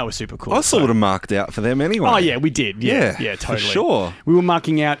time," and that was super cool. I sort of marked out for them anyway. Oh, yeah, we did. Yeah, totally. For sure. We were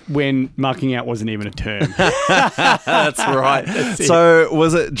marking out when marking out wasn't even a term. That's right. So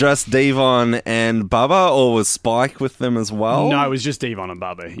was it just Devon and Bubba, or was Spike with them as well? No, it was just Devon and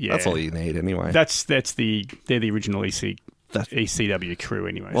Bubba. Yeah, that's all you need anyway. They're the original ECW crew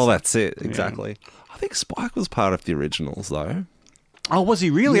anyway. Well, that's it exactly. Yeah. I think Spike was part of the originals though. Oh, was he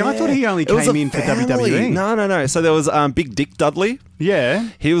really? Yeah. I thought he only came in for WWE. No. So there was Big Dick Dudley. Yeah.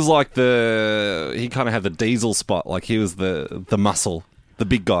 He was like he kind of had the diesel spot. Like he was the muscle, the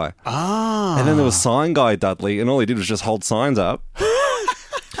big guy. Ah. And then there was Sign Guy Dudley, and all he did was just hold signs up.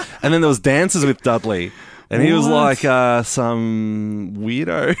 And then there was Dances with Dudley, And he was What? like some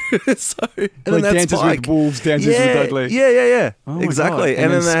weirdo. So, and then Like that Dances Spike. with Wolves, Dances with Dudley. Yeah. Oh my Exactly. God.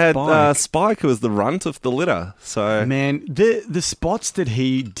 And then they had Spike. Spike, who was the runt of the litter. So, Man, the spots that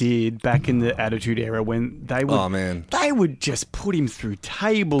he did back in the Attitude Era when they would, oh man, they would just put him through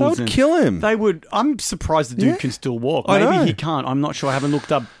tables. They would and kill him. They would. I'm surprised the dude Yeah. can still walk. I Maybe know. he can't. I'm not sure. I haven't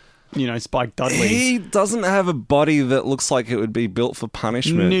looked up, Spike Dudley. he doesn't have a body that looks like it would be built for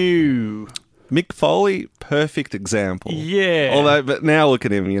punishment. No. Mick Foley, perfect example. Yeah. Although, but now look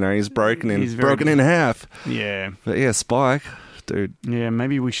at him. He's broken He's very- in half. Yeah. But yeah, Spike, dude, Yeah.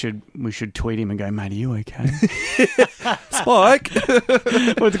 Maybe we should tweet him and go, mate, are you okay? Spike,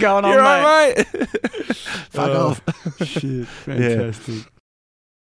 What's going on, you're mate? right, mate. Fuck Oh, off. Shit. Fantastic.